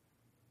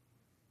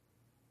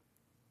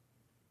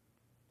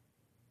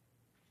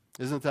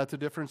 Isn't that the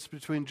difference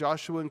between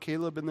Joshua and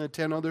Caleb and the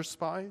 10 other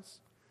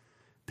spies?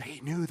 They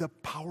knew the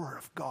power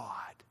of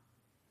God.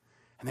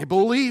 And they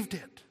believed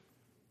it.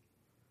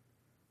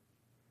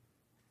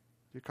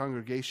 Dear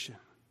congregation,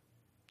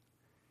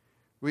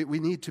 we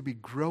need to be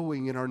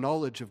growing in our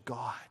knowledge of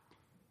God.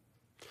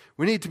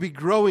 We need to be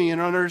growing in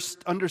our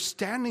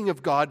understanding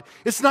of God.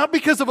 It's not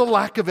because of a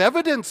lack of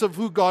evidence of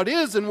who God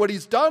is and what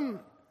he's done.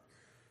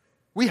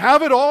 We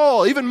have it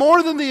all, even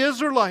more than the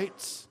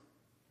Israelites.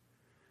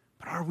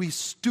 But are we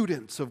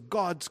students of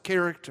God's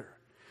character?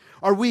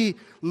 Are we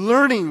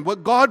learning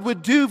what God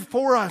would do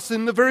for us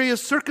in the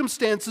various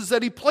circumstances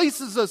that he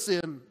places us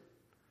in?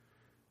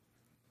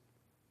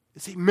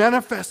 Is he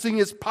manifesting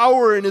his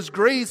power and his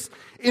grace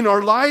in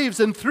our lives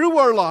and through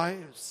our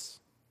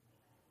lives?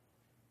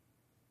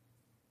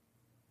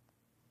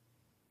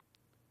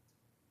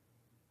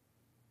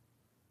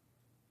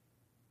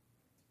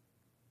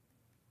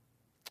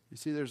 You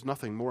see, there's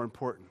nothing more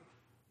important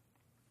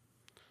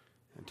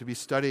than to be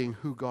studying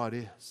who God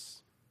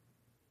is,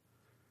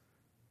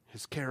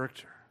 his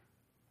character,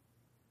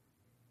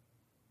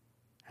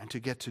 and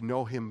to get to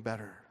know him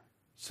better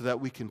so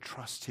that we can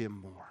trust him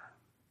more.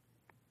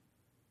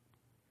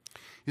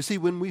 You see,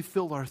 when we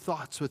fill our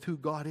thoughts with who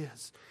God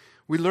is,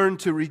 we learn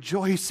to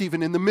rejoice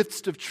even in the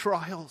midst of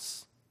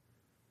trials.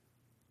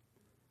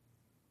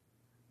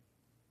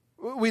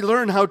 We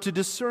learn how to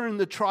discern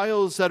the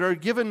trials that are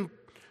given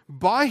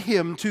by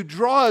him to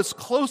draw us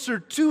closer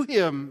to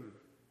him.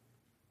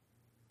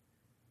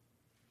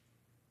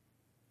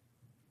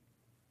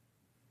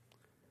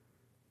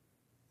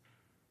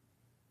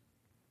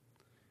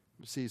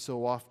 You see,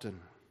 so often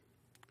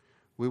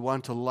we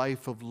want a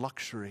life of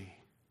luxury.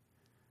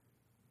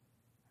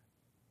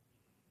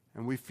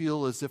 And we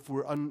feel as if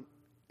we're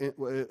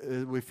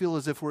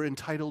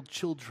entitled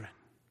children,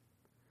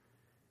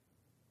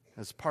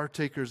 as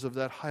partakers of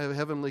that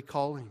heavenly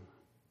calling.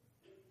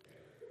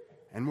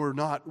 And we're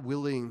not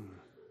willing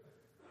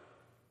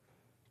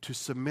to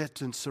submit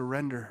and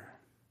surrender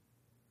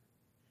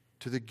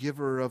to the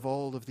giver of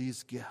all of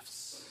these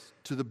gifts,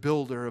 to the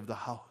builder of the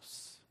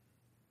house,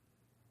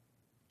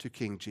 to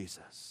King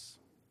Jesus.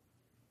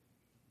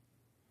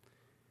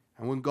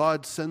 And when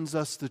God sends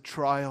us the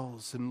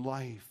trials in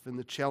life and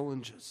the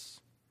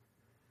challenges,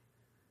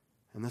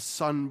 and the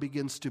sun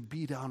begins to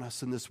beat on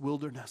us in this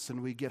wilderness,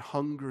 and we get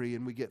hungry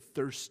and we get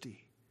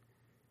thirsty,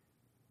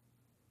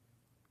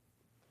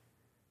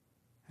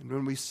 and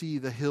when we see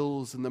the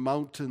hills and the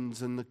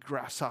mountains and the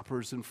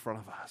grasshoppers in front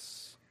of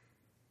us,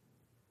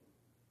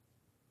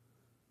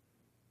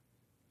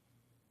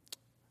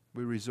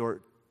 we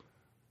resort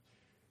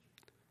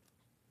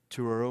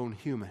to our own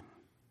human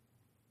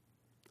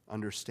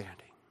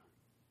understanding,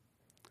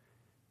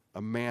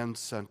 a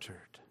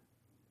man-centered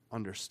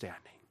understanding,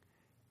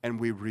 and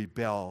we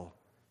rebel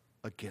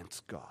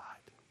against God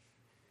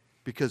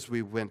because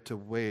we went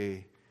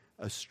away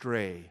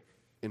astray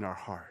in our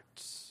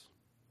hearts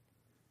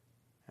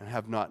and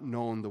have not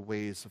known the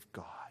ways of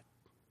God.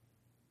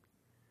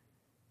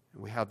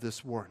 And we have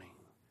this warning: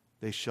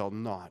 they shall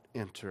not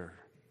enter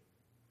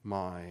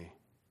my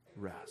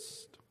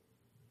rest.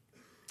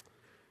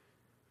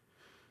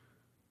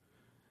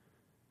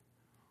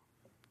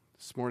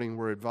 This morning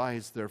we're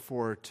advised,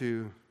 therefore,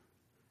 to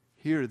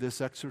hear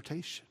this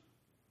exhortation.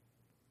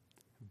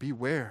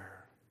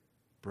 Beware,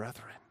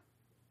 brethren.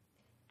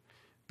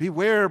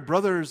 Beware,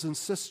 brothers and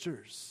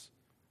sisters,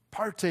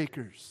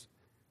 partakers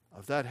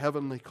of that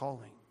heavenly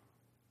calling.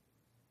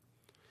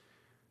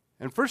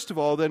 And first of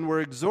all, then,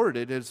 we're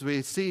exhorted, as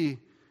we see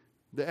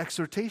the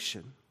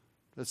exhortation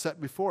that's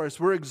set before us,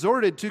 we're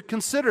exhorted to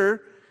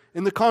consider,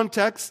 in the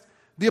context,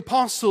 the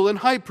apostle and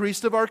high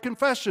priest of our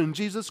confession,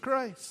 Jesus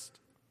Christ.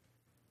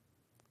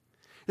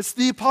 It's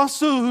the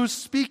apostle who's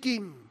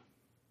speaking,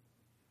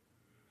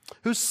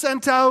 who's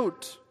sent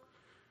out.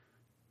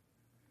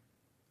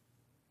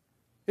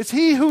 It's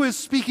he who is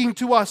speaking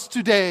to us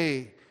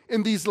today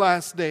in these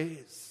last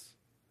days.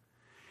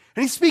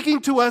 And he's speaking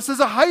to us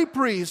as a high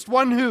priest,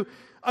 one who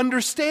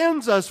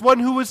understands us, one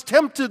who was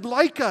tempted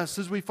like us,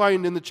 as we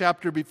find in the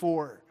chapter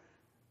before.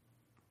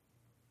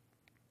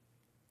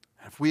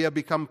 If we have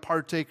become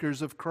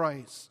partakers of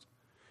Christ,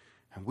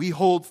 and we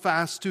hold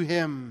fast to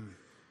him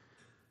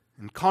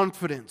in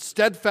confidence,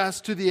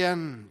 steadfast to the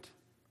end,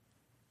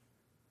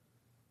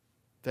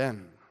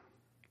 then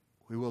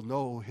we will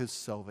know his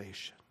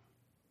salvation.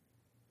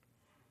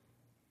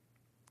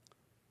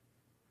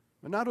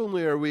 But not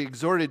only are we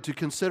exhorted to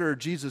consider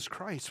Jesus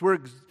Christ,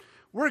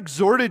 we're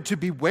exhorted to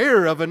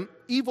beware of an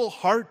evil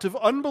heart of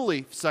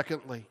unbelief,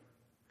 secondly.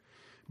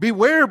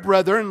 Beware,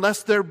 brethren,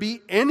 lest there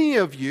be any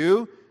of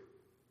you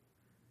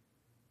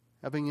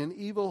having an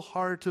evil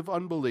heart of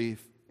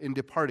unbelief in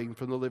departing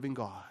from the living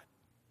God.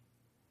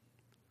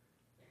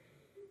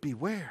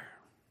 Beware,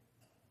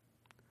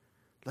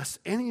 lest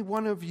any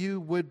one of you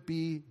would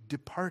be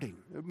departing.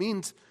 It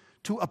means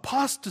to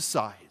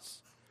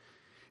apostatize.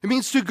 It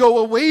means to go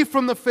away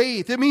from the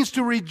faith. It means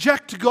to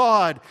reject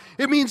God.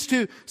 It means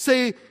to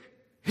say,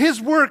 his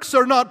works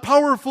are not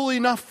powerful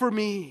enough for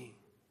me.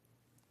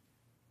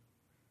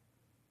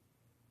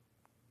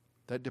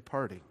 That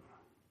departing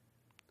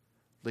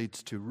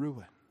leads to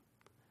ruin.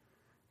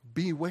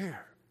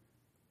 Beware.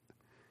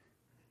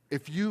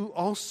 If you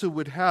also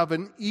would have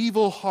an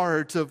evil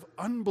heart of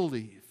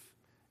unbelief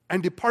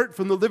and depart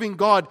from the living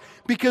God,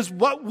 because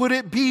what would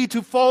it be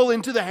to fall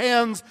into the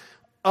hands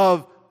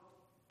of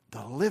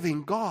the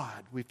living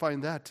God? We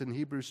find that in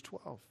Hebrews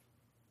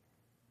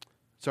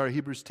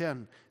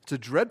 10. It's a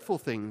dreadful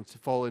thing to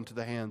fall into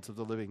the hands of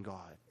the living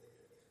God.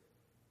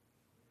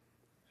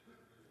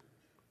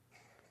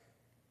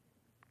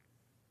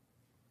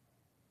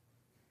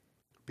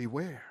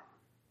 Beware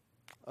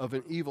of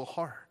an evil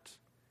heart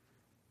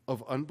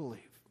of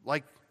unbelief,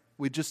 like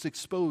we just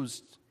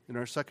exposed in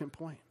our second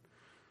point.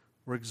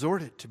 We're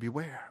exhorted to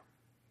beware.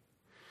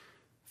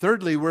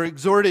 Thirdly, we're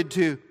exhorted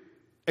to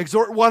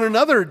exhort one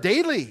another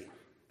daily.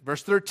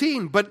 Verse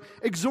 13, but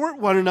exhort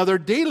one another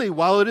daily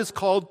while it is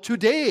called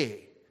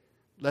today,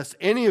 lest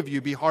any of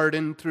you be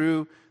hardened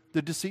through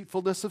the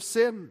deceitfulness of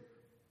sin.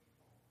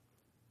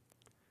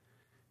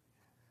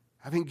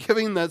 Having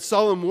given that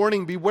solemn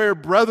warning, beware,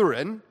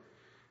 brethren,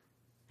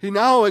 he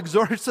now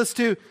exhorts us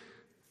to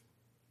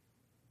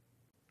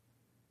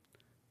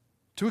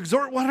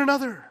exhort one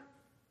another.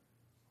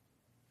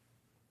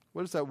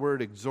 What does that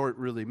word exhort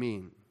really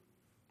mean?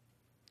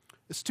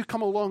 It's to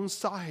come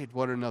alongside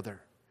one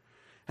another.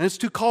 And it's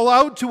to call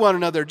out to one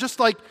another. Just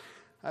like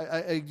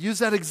I use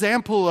that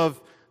example of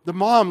the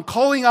mom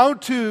calling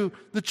out to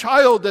the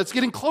child that's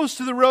getting close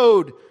to the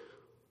road.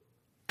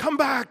 Come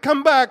back,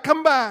 come back,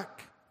 come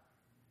back.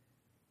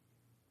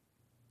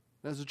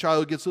 As the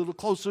child gets a little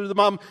closer, the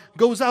mom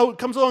goes out,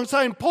 comes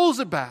alongside and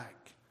pulls it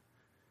back.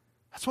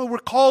 That's what we're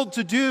called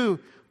to do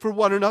for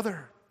one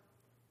another.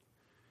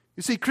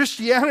 You see,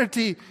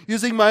 Christianity,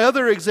 using my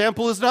other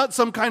example, is not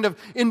some kind of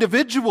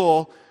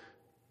individual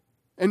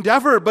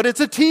endeavor, but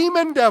it's a team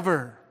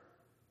endeavor.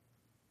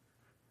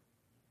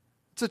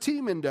 It's a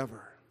team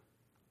endeavor.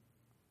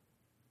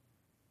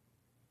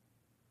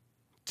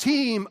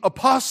 Team,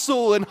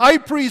 apostle, and high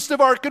priest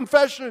of our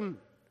confession.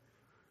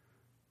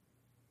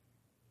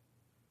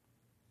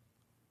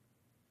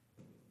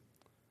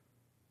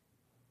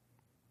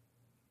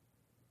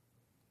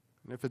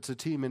 And if it's a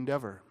team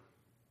endeavor,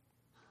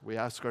 We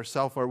ask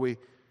ourselves, are we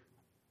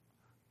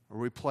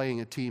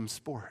playing a team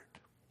sport?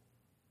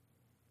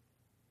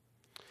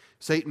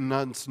 Satan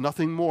wants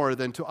nothing more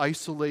than to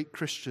isolate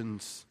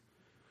Christians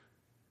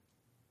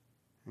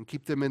and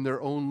keep them in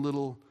their own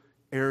little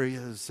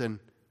areas and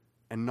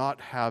not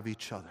have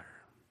each other.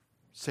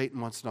 Satan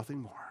wants nothing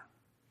more,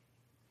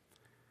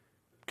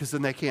 because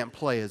then they can't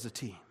play as a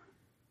team.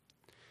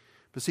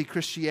 But see,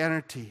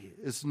 Christianity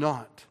is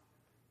not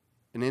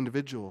an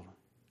individual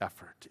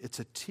effort. It's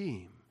a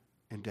team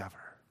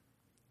endeavor.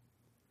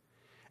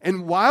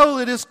 And while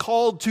it is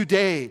called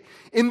today,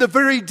 in the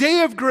very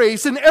day of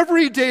grace, in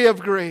every day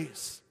of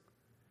grace,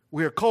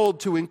 we are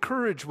called to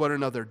encourage one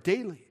another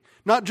daily.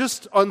 Not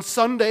just on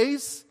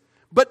Sundays,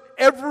 but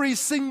every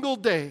single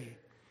day.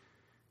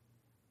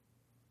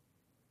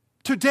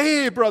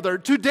 Today, brother,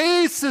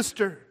 today,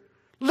 sister,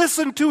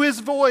 listen to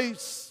his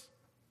voice.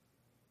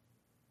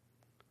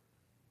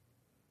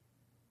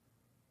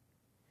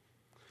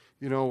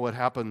 You know what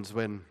happens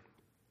when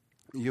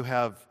you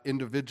have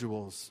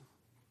individual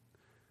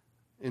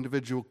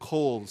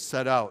coals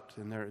set out,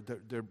 and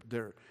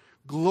they're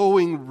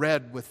glowing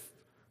red with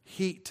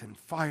heat and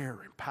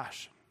fire and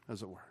passion,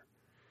 as it were.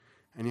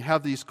 And you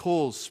have these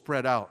coals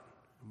spread out.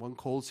 One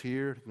coal's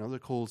here, another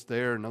coal's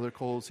there, another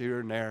coal's here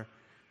and there.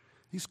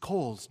 These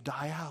coals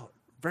die out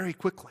very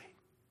quickly.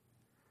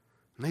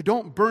 And they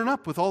don't burn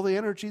up with all the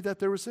energy that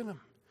there was in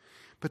them.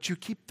 But you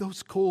keep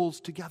those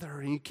coals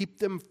together, and you keep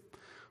them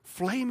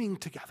flaming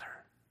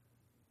together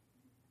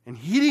and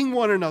heating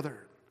one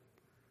another.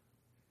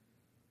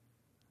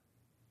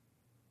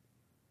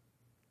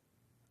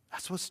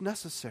 That's what's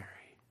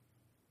necessary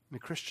in the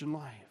Christian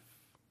life.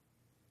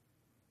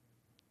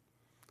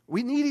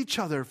 We need each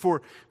other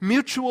for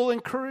mutual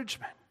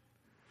encouragement,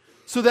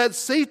 so that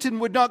Satan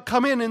would not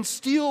come in and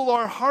steal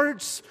our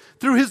hearts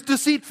through his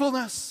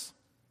deceitfulness.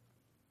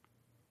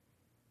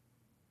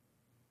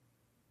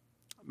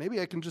 Maybe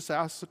I can just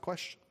ask the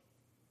question.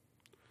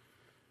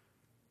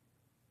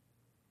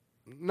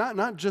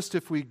 Not just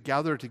if we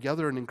gather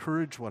together and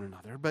encourage one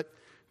another, but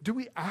do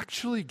we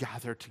actually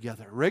gather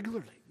together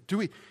regularly? Do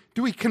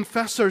we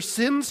confess our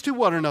sins to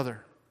one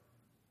another?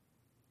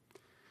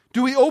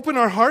 Do we open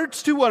our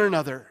hearts to one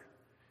another?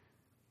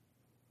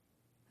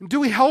 Do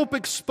we help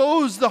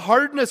expose the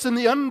hardness and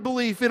the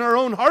unbelief in our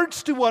own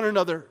hearts to one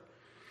another?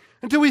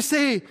 And do we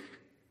say,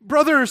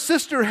 brother or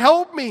sister,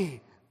 help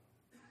me?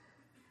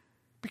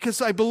 Because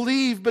I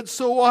believe, but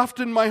so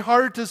often my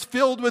heart is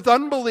filled with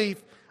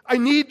unbelief. I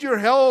need your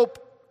help.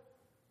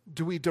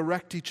 Do we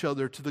direct each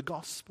other to the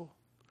gospel?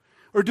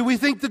 Or do we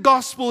think the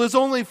gospel is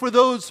only for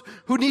those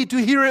who need to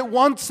hear it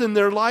once in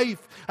their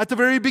life, at the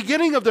very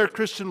beginning of their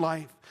Christian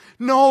life?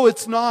 No,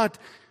 it's not.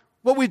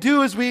 What we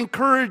do is we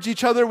encourage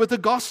each other with the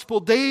gospel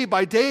day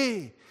by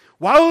day.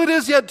 While it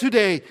is yet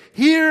today,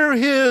 hear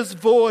his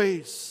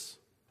voice.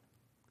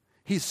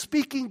 He's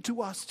speaking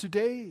to us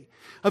today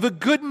of a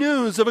good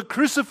news of a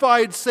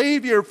crucified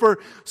Savior for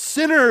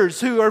sinners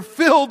who are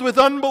filled with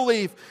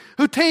unbelief,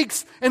 who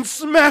takes and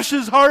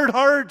smashes hard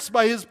hearts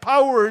by his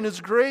power and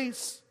his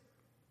grace.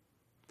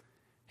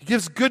 He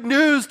gives good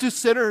news to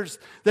sinners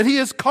that he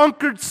has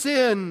conquered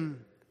sin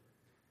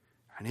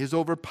and he has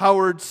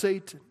overpowered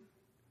Satan.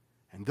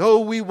 And though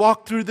we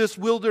walk through this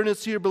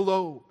wilderness here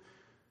below,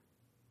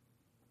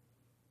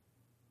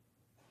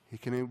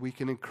 we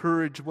can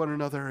encourage one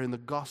another in the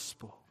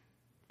gospel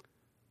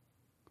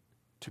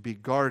to be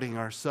guarding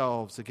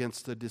ourselves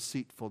against the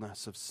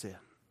deceitfulness of sin.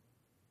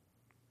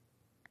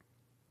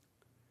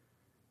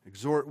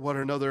 Exhort one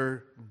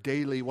another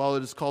daily while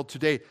it is called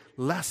today,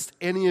 lest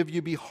any of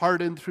you be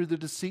hardened through the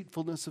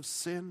deceitfulness of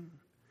sin.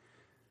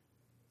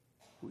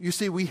 You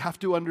see, we have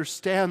to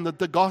understand that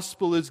the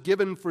gospel is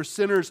given for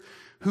sinners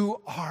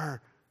who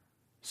are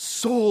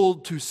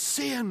sold to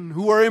sin,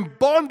 who are in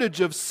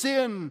bondage of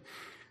sin,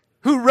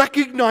 who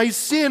recognize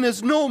sin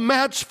as no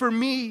match for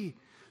me.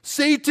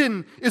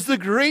 Satan is the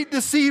great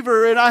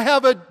deceiver, and I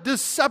have a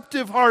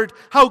deceptive heart.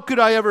 How could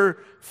I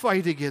ever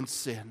fight against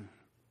sin?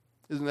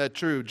 Isn't that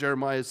true?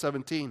 Jeremiah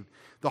 17.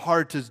 The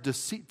heart is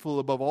deceitful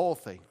above all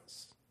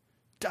things,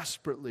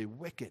 desperately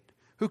wicked.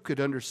 Who could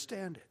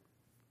understand it?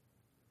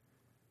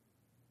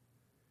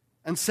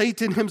 And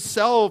Satan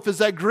himself is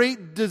that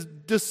great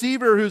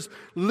deceiver who's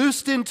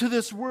loosed into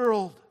this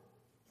world.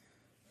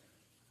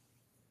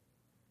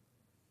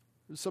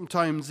 Who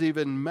sometimes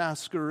even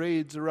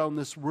masquerades around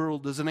this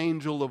world as an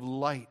angel of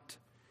light.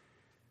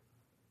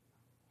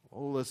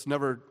 Oh, let's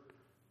never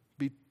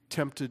be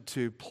tempted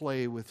to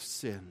play with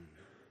sin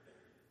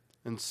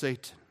and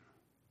Satan.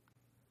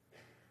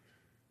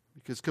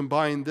 Because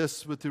combine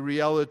this with the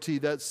reality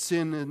that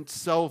sin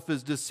itself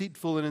is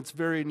deceitful in its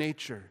very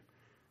nature.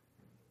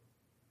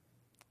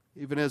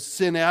 Even as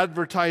sin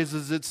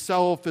advertises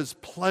itself as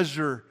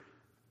pleasure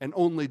and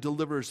only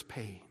delivers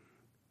pain.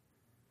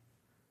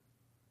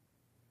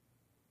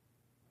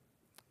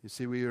 You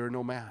see, we are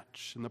no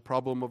match. And the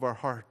problem of our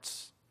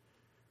hearts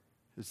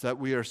is that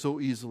we are so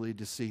easily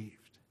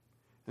deceived.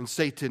 And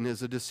Satan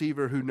is a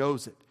deceiver who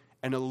knows it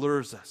and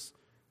allures us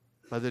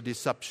by the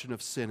deception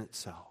of sin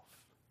itself.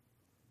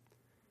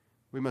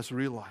 We must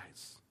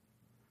realize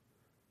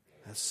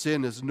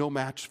Sin is no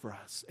match for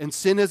us. And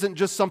sin isn't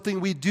just something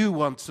we do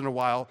once in a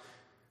while,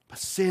 but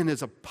sin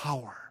is a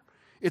power.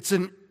 It's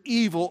an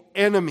evil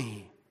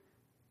enemy.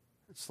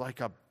 It's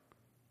like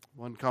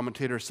one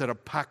commentator said, a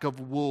pack of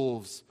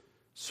wolves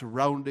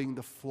surrounding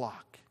the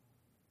flock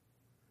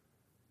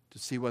to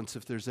see once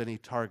if there's any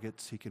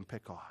targets he can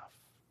pick off.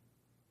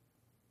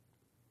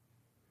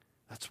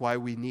 That's why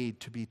we need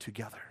to be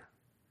together,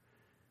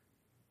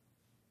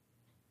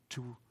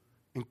 to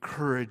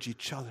encourage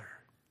each other,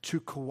 to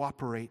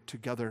cooperate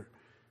together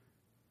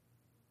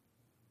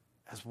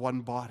as one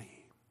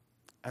body,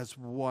 as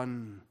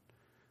one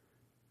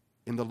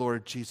in the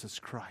Lord Jesus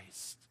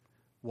Christ,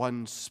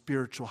 one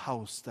spiritual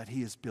house that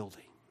He is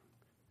building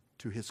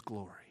to His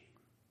glory.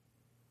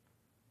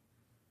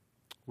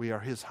 We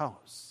are His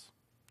house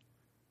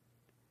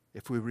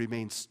if we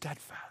remain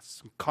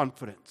steadfast and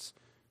confident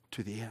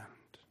to the end.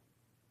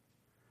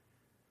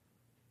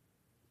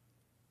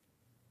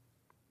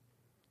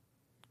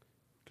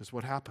 Because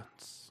what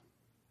happens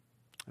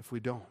if we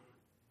don't?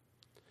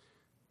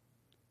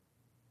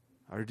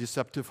 Our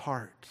deceptive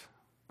heart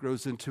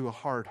grows into a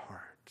hard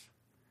heart,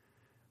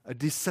 a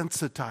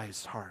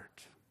desensitized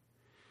heart.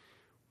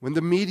 When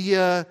the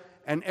media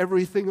and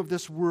everything of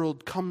this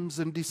world comes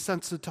and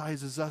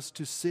desensitizes us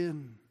to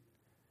sin,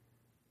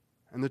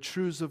 and the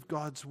truths of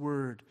God's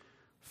Word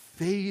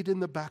fade in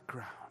the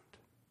background,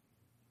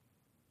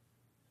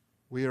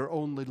 we are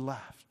only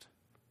left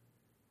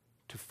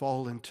to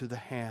fall into the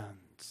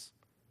hands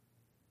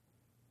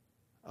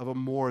of a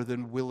more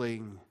than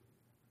willing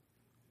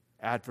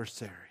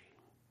adversary,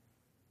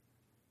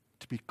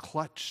 to be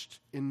clutched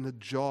in the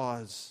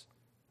jaws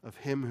of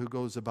him who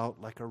goes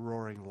about like a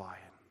roaring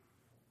lion.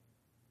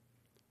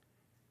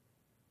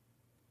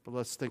 But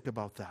let's think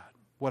about that.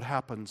 What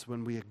happens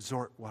when we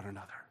exhort one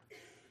another?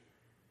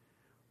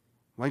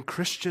 When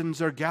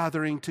Christians are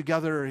gathering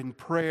together in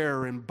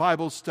prayer and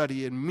Bible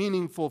study and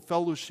meaningful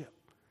fellowship.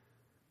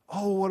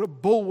 Oh, what a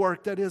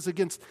bulwark that is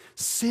against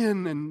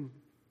sin and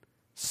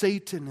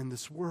Satan in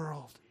this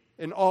world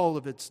and all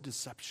of its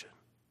deception.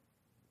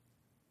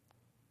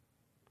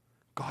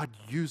 God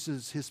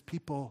uses His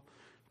people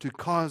to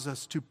cause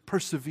us to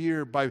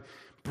persevere by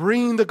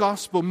bringing the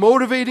gospel,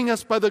 motivating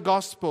us by the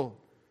gospel,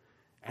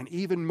 and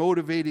even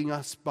motivating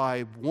us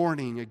by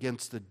warning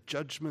against the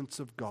judgments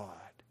of God.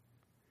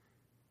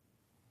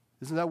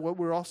 Isn't that what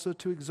we're also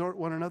to exhort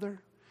one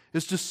another?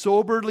 Is to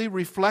soberly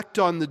reflect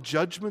on the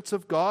judgments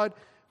of God.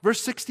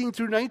 Verse 16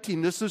 through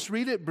 19, let's just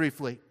read it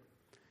briefly.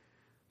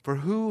 For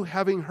who,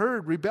 having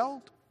heard,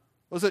 rebelled?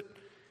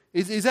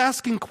 He's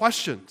asking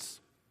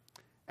questions.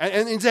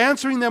 And he's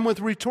answering them with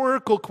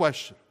rhetorical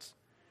questions.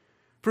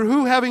 For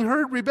who, having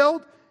heard,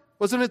 rebelled?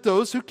 Wasn't it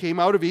those who came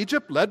out of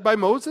Egypt, led by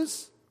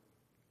Moses?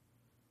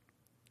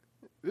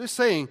 He was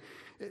saying,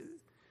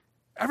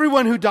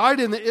 everyone who died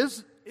in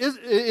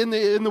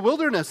the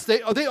wilderness,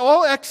 they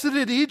all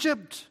exited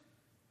Egypt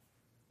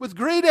with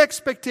great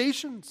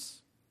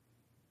expectations.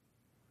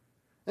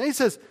 And he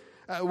says,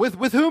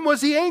 with whom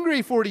was He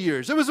angry 40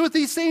 years? It was with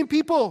these same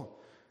people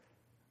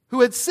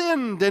who had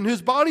sinned and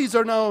whose bodies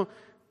are now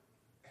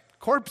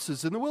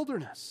corpses in the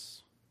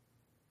wilderness.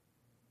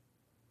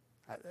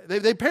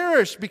 They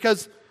perished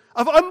because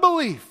of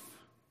unbelief.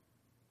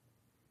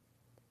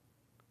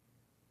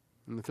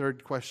 And the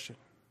third question,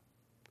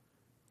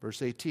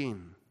 verse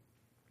 18.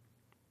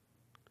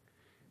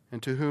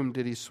 And to whom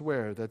did He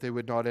swear that they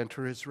would not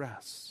enter His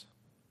rest?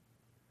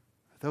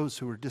 Those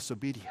who were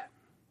disobedient.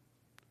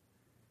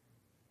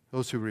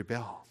 Those who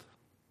rebelled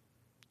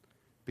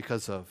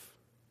because of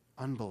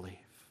unbelief.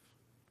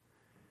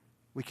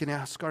 We can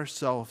ask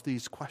ourselves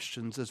these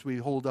questions as we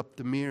hold up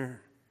the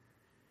mirror.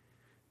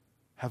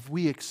 Have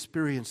we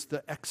experienced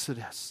the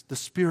exodus, the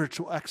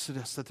spiritual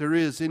exodus that there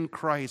is in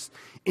Christ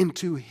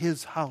into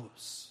His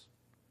house?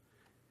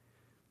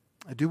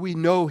 Do we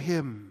know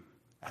Him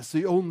as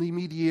the only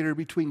mediator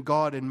between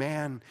God and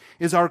man?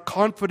 Is our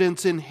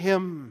confidence in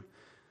Him,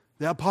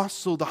 the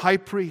apostle, the high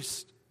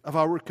priest of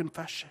our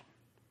confession?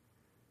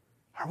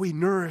 Are we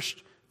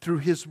nourished through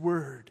His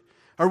Word?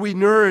 Are we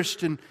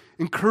nourished and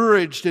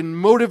encouraged and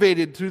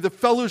motivated through the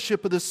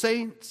fellowship of the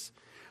saints?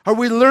 Are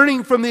we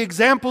learning from the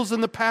examples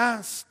in the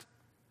past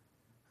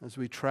as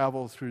we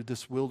travel through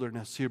this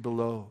wilderness here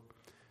below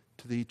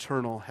to the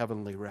eternal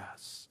heavenly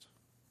rest?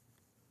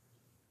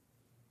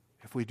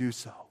 If we do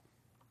so,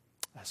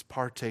 as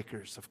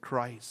partakers of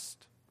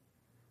Christ,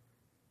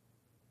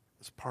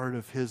 as part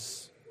of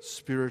His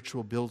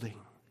spiritual building,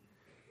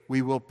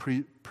 we will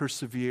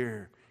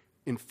persevere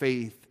in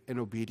faith and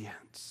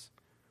obedience,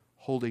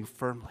 holding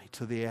firmly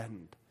to the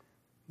end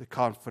the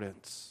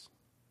confidence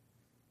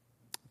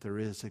there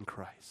is in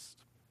Christ.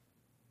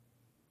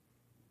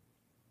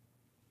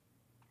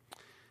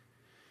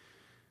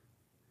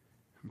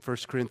 In 1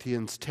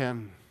 Corinthians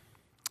 10,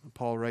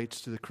 Paul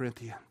writes to the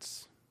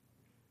Corinthians,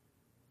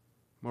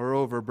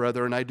 moreover,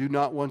 brethren, I do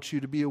not want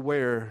you to be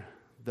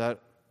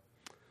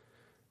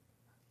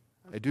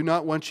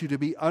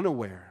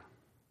unaware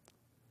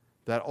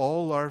that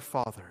all our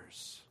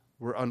fathers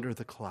were under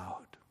the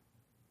cloud.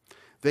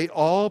 They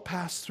all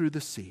passed through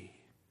the sea.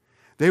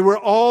 They were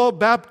all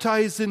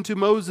baptized into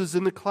Moses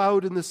in the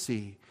cloud and the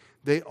sea.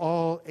 They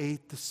all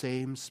ate the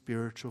same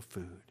spiritual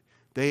food.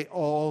 They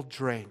all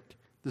drank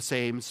the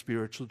same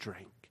spiritual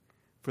drink,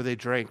 for they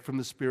drank from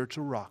the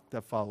spiritual rock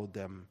that followed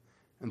them,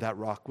 and that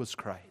rock was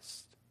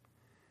Christ.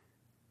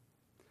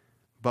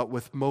 But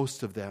with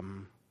most of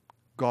them,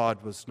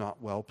 God was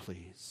not well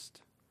pleased,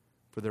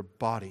 for their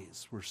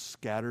bodies were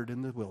scattered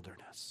in the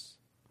wilderness.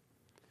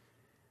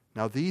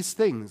 Now these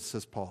things,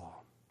 says Paul,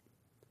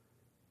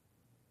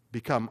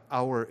 become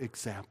our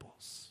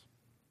examples,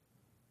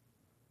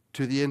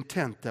 to the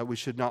intent that we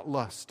should not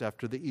lust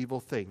after the evil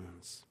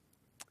things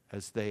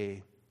as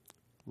they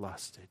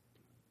lusted.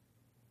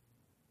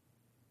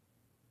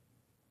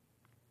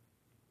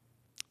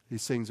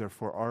 These things are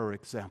for our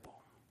example,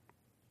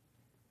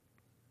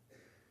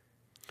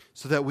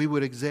 so that we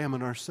would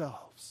examine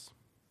ourselves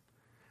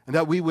and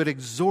that we would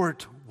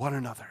exhort one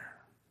another.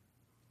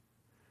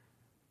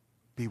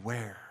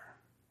 Beware,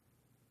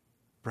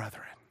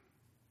 brethren.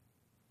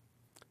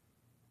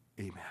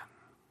 Amen.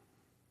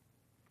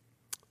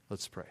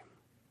 Let's pray.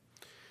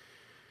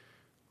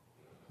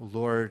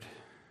 Lord,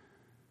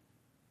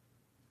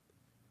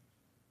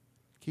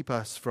 keep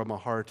us from a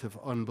heart of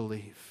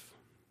unbelief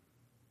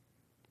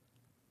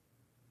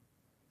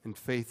and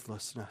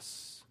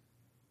faithlessness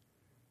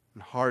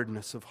and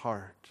hardness of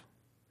heart.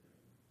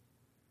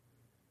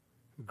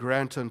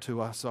 Grant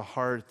unto us a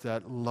heart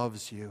that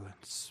loves you and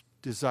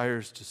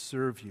desires to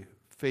serve you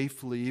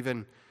faithfully,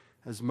 even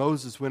as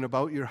Moses went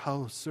about your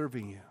house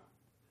serving you.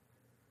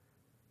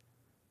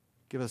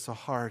 Give us a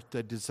heart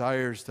that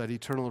desires that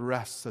eternal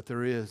rest that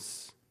there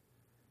is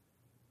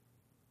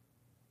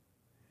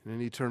in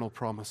an eternal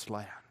promised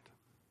land.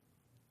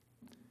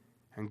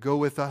 And go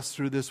with us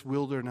through this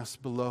wilderness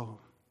below,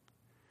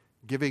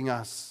 giving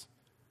us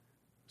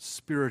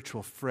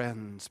spiritual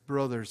friends,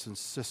 brothers and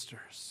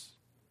sisters,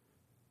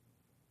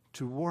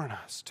 to warn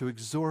us, to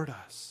exhort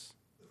us.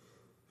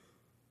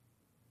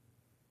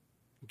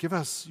 Give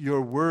us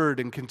your word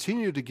and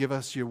continue to give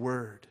us your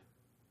word.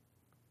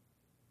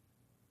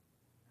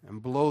 And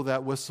blow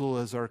that whistle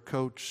as our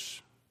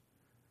coach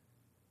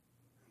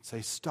and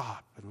say,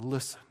 stop and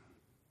listen.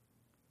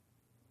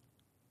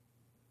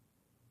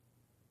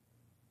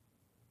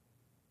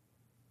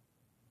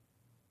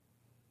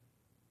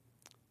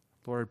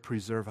 Lord,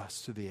 preserve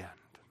us to the end.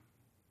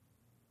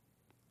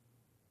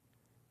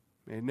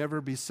 May it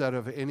never be said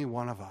of any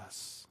one of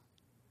us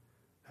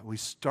that we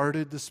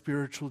started the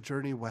spiritual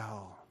journey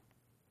well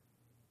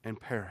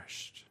and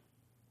perished.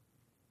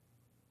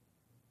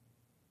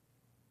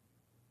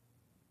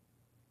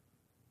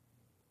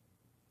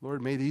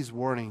 Lord, may these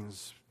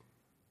warnings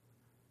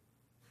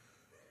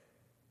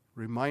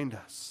remind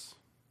us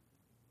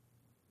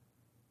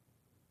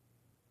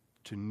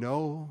to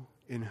know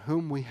in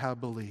whom we have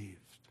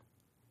believed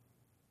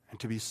and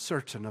to be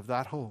certain of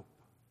that hope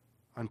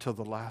until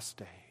the last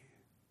day.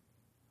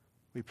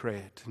 We pray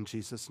it in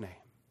Jesus' name.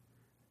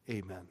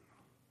 Amen.